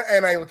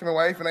I looked at my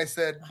wife and I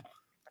said,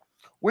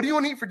 "What do you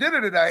want to eat for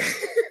dinner tonight?"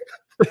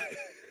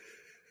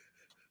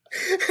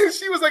 And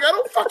she was like, "I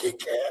don't fucking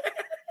care."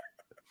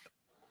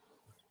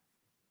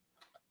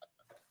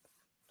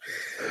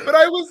 But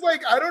I was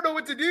like, I don't know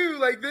what to do.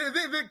 Like,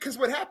 because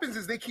what happens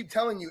is they keep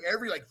telling you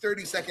every like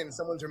 30 seconds,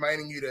 someone's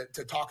reminding you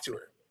to talk to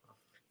her,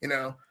 you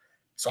know?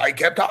 So I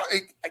kept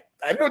talking. I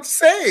didn't know what to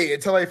say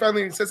until I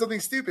finally said something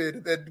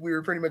stupid that we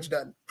were pretty much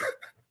done.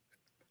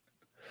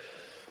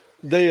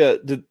 They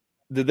did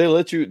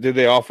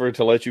they offer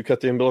to let you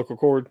cut the umbilical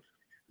cord?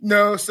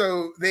 No,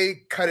 so they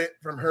cut it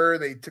from her.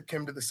 They took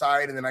him to the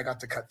side, and then I got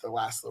to cut the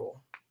last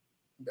little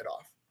bit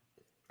off.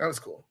 That was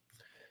cool.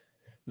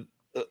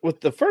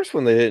 With the first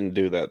one, they didn't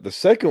do that. The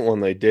second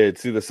one, they did.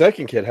 See, the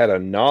second kid had a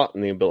knot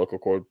in the umbilical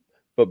cord,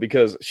 but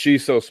because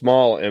she's so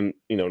small and,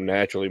 you know,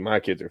 naturally my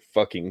kids are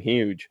fucking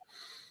huge,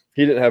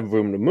 he didn't have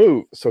room to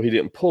move, so he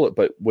didn't pull it.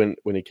 But when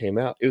he came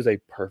out, it was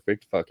a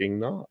perfect fucking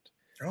knot.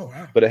 Oh,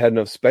 wow. But it had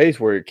enough space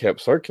where it kept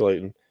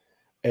circulating.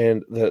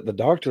 And the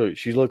doctor,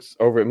 she looks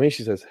over at me.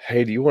 She says,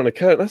 "Hey, do you want to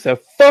cut?" And I said,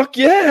 "Fuck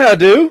yeah, I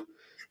do.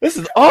 This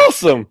is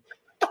awesome."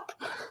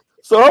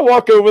 So I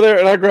walk over there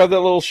and I grab that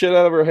little shit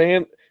out of her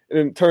hand.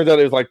 And it turns out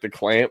it was like the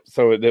clamp,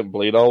 so it didn't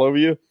bleed all over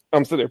you.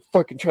 I'm sitting there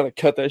fucking trying to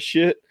cut that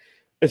shit.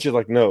 And she's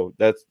like, "No,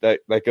 that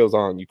goes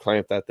on. You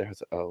clamp that there." I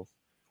said, "Oh."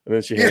 And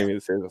then she handed me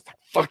the scissors. I was like,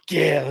 "Fuck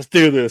yeah, let's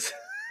do this."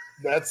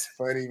 That's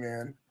funny,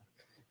 man.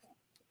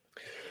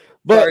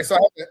 But sorry, so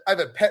I have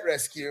a pet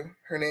rescue.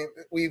 Her name,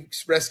 we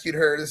rescued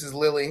her. This is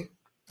Lily.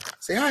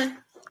 Say hi.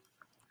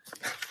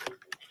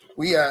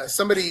 We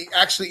somebody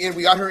actually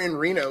we got her in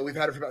Reno. We've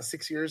had her for about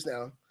 6 years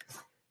now.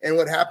 And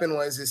what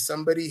happened is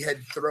somebody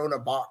had thrown a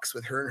box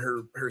with her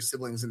and her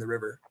siblings in the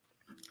river.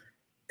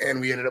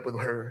 And we ended up with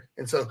her.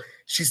 And so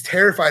she's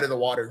terrified of the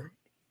water.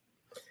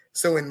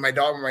 So when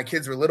my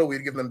kids were little,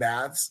 we'd give them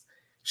baths.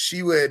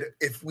 She would,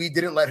 if we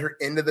didn't let her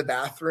into the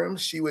bathroom,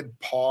 she would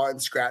paw and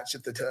scratch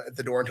at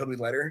the door until we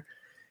let her.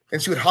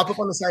 And she would hop up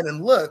on the side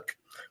and look,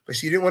 but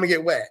she didn't want to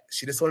get wet.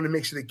 She just wanted to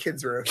make sure the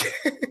kids were okay.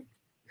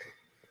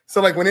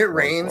 So like when it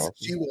rains, awesome.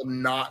 She will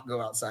not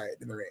go outside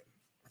in the rain.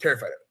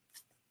 Terrified of it.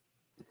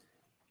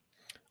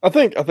 I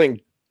think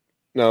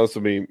now this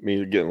will be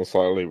me getting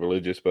slightly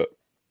religious, but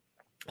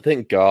I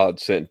think God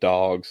sent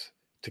dogs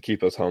to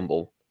keep us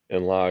humble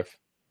in life.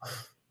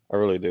 I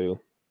really do.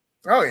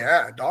 Oh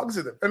yeah, dogs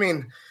are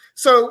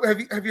so have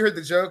you heard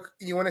the joke?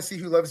 You want to see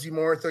who loves you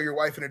more? Throw your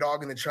wife and a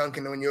dog in the trunk,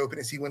 and then when you open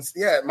it, see one.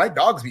 Yeah, my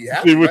dogs be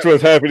happy. See which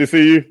one's happy to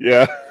see you?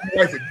 Yeah,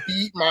 my wife would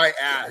beat my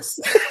ass.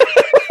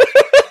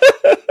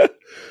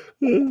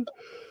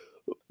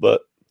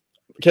 But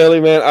Kelly,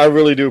 man, I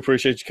really do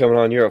appreciate you coming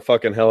on. You're a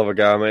fucking hell of a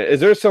guy, man.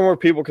 Is there somewhere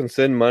people can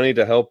send money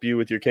to help you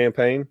with your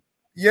campaign?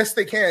 Yes,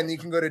 they can. You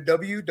can go to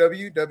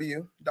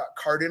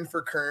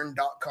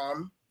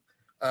www.cardinforkern.com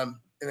and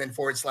then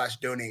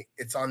 /donate.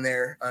 It's on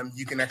there.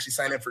 You can actually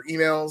sign up for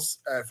emails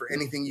for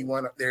anything you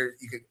want up there.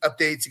 You can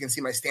updates. You can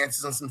see my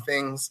stances on some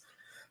things,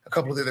 a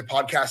couple of the other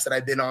podcasts that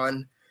I've been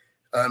on.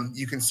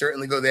 You can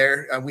certainly go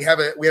there. We have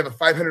a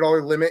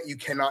 $500 limit. You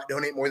cannot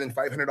donate more than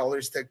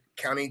 $500 to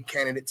county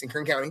candidates in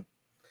Kern County.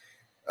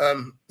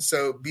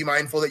 So be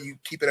mindful that you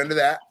keep it under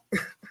that.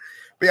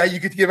 But yeah, you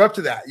could give up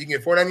to that. You can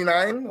get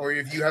 $4.99, or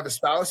if you have a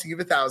spouse, you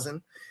give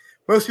 $1,000.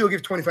 Most people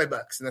give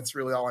 $25, and that's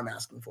really all I'm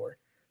asking for.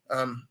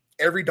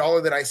 Every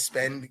dollar that I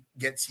spend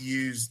gets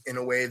used in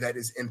a way that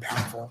is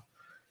impactful.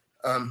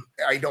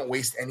 I don't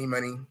waste any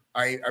money.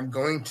 I'm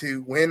going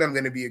to win. I'm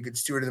going to be a good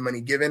steward of the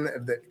money given.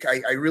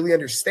 I really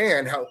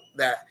understand how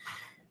that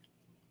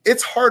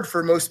it's hard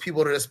for most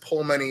people to just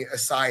pull money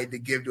aside to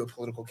give to a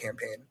political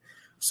campaign.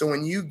 So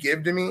when you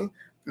give to me,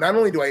 not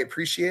only do I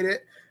appreciate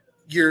it,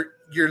 you're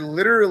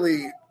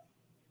literally,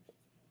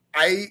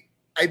 I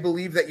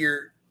believe that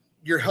you're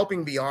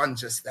helping beyond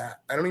just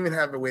that. I don't even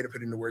have a way to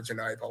put into words right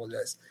now. I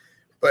apologize.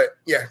 But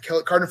yeah,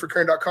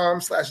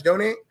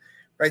 cardinforkern.com/donate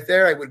right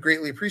there. I would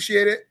greatly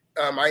appreciate it.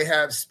 I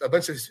have a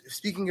bunch of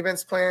speaking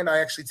events planned.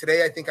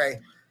 Today, I think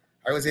I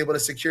was able to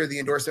secure the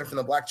endorsement from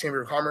the Black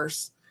Chamber of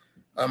Commerce.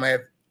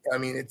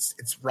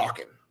 It's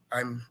rocking.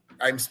 I'm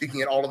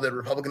speaking at all of the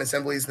Republican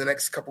assemblies the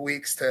next couple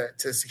weeks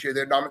to secure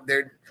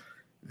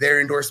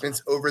their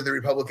endorsements over the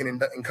Republican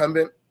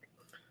incumbent.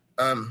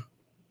 I'm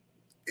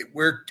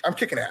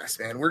kicking ass,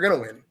 man. We're gonna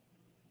win.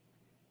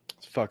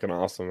 It's fucking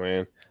awesome,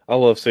 man. I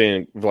love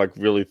seeing like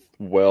really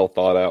well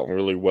thought out and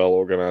really well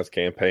organized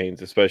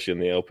campaigns, especially in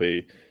the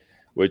LP,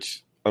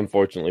 which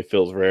unfortunately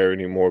feels rare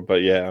anymore.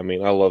 But yeah, I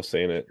mean, I love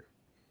seeing it.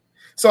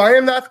 So I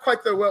am not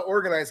quite the well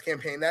organized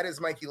campaign. That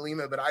is Mikey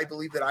Lima, but I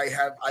believe that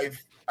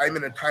I'm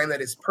in a time that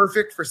is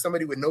perfect for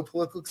somebody with no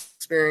political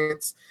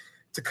experience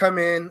to come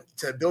in,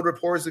 to build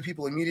rapport with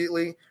people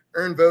immediately,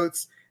 earn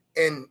votes,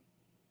 and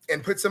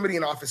put somebody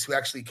in office who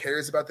actually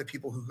cares about the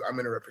people who I'm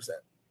going to represent.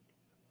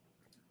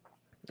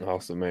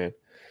 Awesome, man.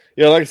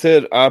 Yeah, like I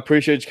said, I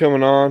appreciate you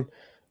coming on.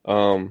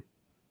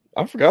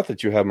 I forgot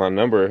that you had my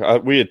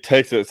number. We had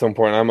texted at some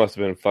point. I must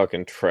have been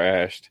fucking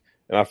trashed,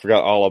 and I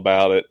forgot all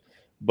about it.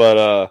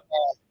 But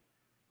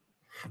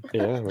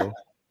yeah, man.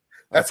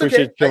 That's I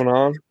appreciate okay. you coming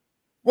on.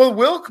 Well,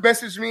 Will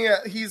messaged me.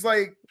 He's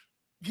like,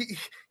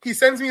 he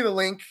sends me the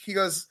link. He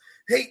goes,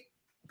 "Hey,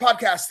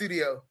 podcast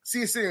studio. See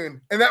you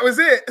soon." And that was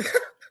it.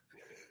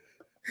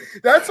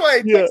 That's why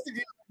I texted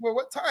you. Well,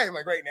 what time?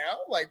 Like right now?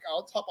 Like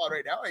I'll hop on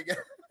right now, I guess.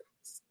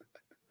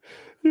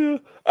 Yeah,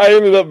 I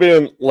ended up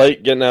being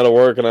late getting out of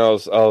work, and I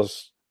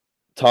was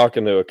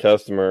talking to a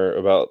customer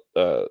about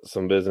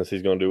some business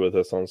he's going to do with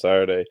us on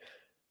Saturday.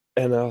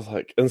 And I was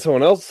like, and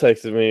someone else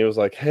texted me. It was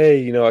like,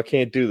 hey, I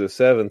can't do the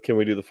 7th. Can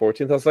we do the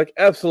 14th? I was like,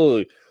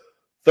 absolutely.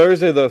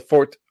 Thursday the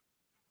 14th.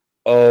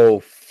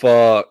 Oh,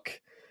 fuck.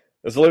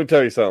 So let me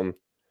tell you something.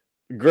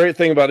 Great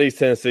thing about East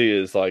Tennessee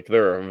is like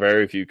there are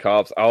very few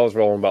cops. I was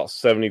rolling about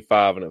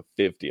 75 and a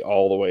 50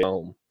 all the way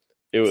home.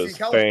 It was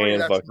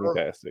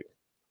fan-fucking-tastic.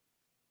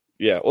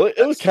 Yeah, well,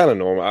 it was kind of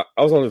normal.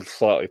 I was only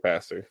slightly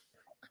faster.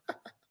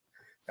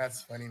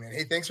 That's funny, man.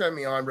 Hey, thanks for having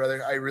me on,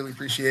 brother. I really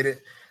appreciate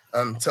it.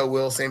 Tell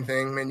Will, same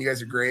thing, man. You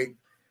guys are great.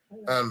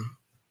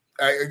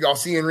 I'll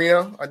see you in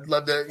Reno. I'd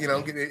love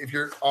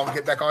to, I'll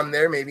get back on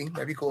there. Maybe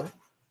that'd be cool.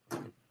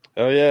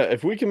 Oh yeah,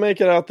 if we can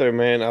make it out there,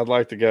 man, I'd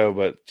like to go,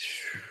 but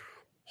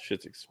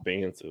shit's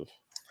expensive.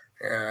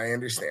 Yeah, I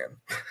understand.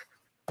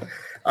 All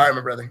right,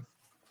 my brother.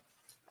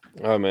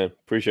 All right, man.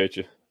 Appreciate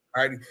you.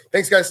 All right,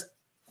 thanks, guys.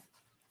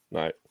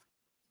 Night.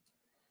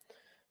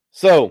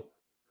 So,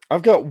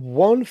 I've got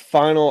one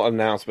final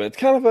announcement.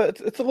 It's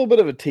a little bit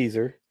of a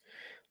teaser.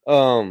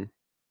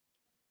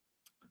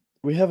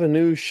 We have a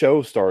new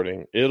show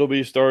starting. It'll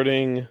be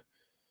starting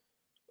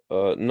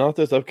not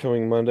this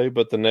upcoming Monday,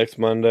 but the next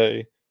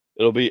Monday.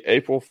 It'll be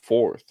April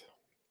 4th.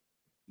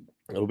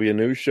 It'll be a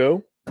new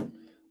show.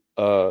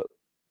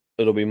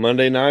 It'll be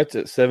Monday nights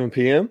at 7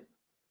 p.m.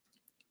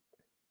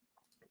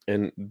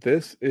 And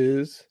this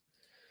is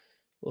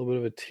a little bit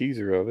of a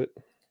teaser of it.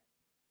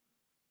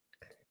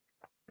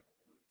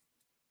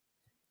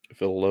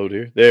 If it'll load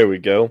here. There we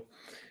go.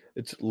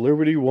 It's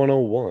Liberty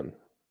 101.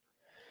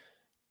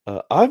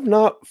 I've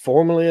not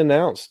formally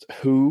announced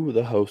who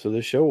the host of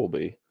the show will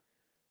be.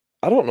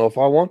 I don't know if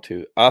I want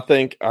to. I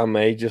think I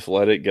may just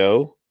let it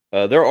go.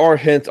 There are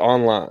hints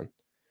online.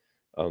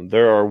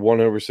 There are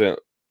 100%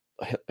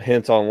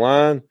 hints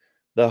online.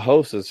 The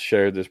host has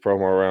shared this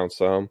promo around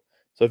some.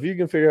 So if you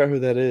can figure out who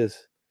that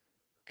is,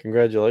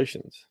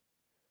 congratulations.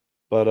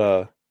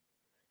 But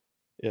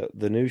yeah,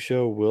 the new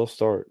show will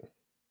start.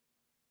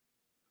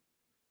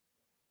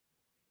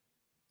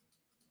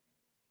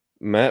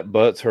 Matt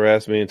Butts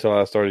harassed me until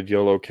I started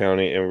Yolo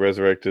County and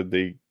resurrected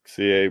the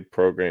CA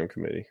program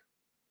committee.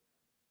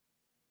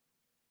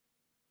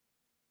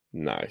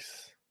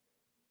 Nice.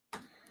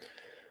 But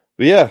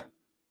yeah,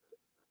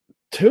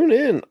 tune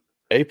in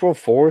April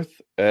 4th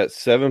at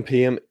 7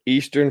 p.m.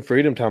 Eastern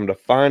Freedom Time to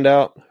find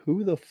out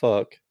who the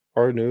fuck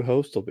our new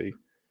host will be.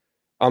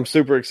 I'm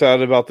super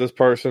excited about this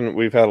person.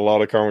 We've had a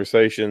lot of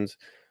conversations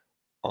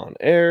on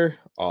air,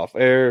 off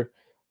air,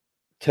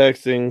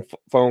 texting,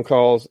 phone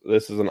calls.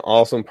 This is an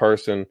awesome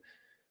person.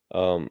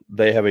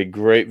 They have a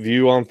great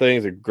view on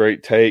things, a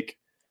great take.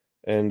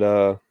 And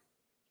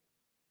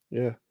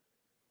yeah.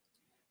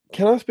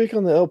 Can I speak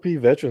on the LP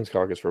Veterans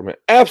Caucus for a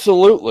minute?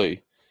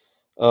 Absolutely.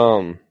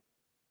 The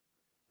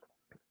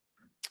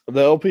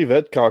LP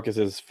Vet Caucus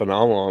is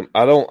phenomenal.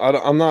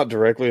 I'm not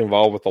directly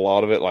involved with a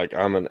lot of it. Like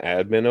I'm an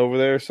admin over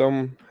there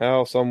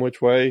somehow, some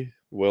which way.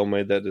 Will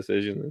made that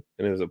decision,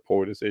 and it was a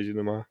poor decision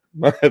in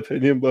my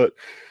opinion. But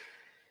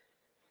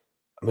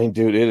I mean,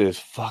 dude, it is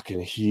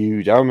fucking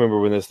huge. I remember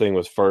when this thing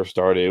was first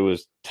started, it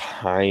was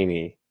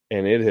tiny,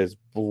 and it has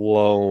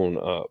blown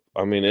up.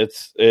 I mean,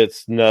 it's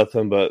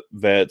nothing but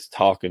vets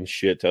talking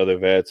shit to other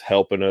vets,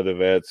 helping other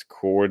vets,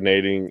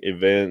 coordinating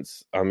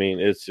events. I mean,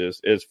 it's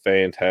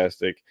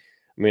fantastic.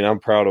 I mean, I'm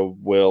proud of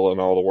Will and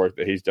all the work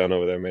that he's done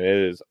over there, man.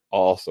 It is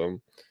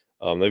awesome.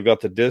 They've got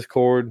the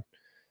Discord.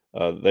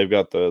 They've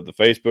got the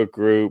Facebook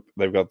group.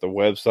 They've got the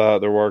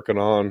website they're working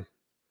on.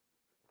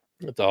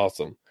 It's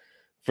awesome.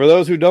 For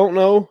those who don't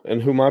know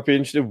and who might be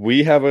interested,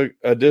 we have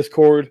a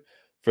Discord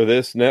for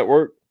this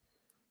network.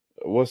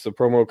 What's the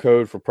promo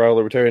code for Proud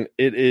Libertarian?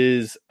 It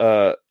is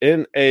NARLP,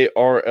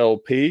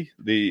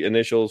 the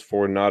initials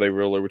for Not a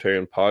Real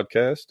Libertarian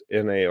Podcast,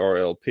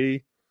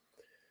 NARLP.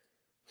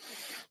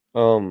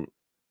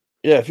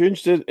 Yeah, if you're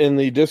interested in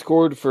the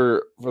Discord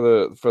for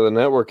the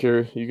network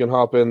here, you can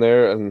hop in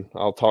there and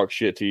I'll talk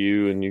shit to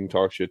you and you can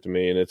talk shit to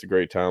me, and it's a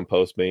great time.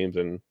 Post memes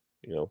and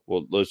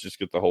let's just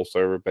get the whole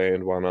server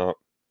banned. Why not?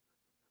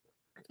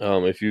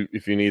 If you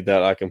need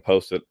that, I can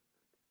post it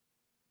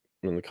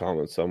in the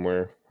comments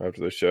somewhere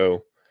after the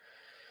show.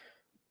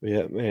 But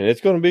yeah, man,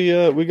 it's gonna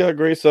be we got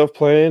great stuff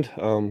planned.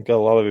 Got a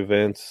lot of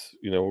events.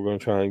 We're gonna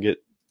try and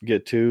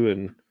get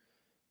to,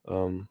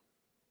 and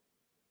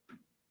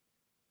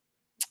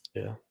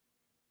yeah.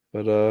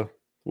 But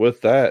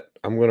with that,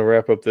 I'm going to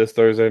wrap up this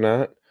Thursday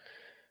night.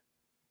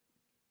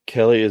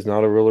 Kelly is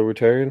not a real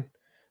libertarian.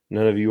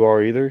 None of you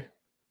are either.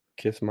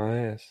 Kiss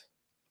my ass.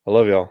 I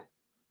love y'all.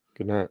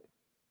 Good night.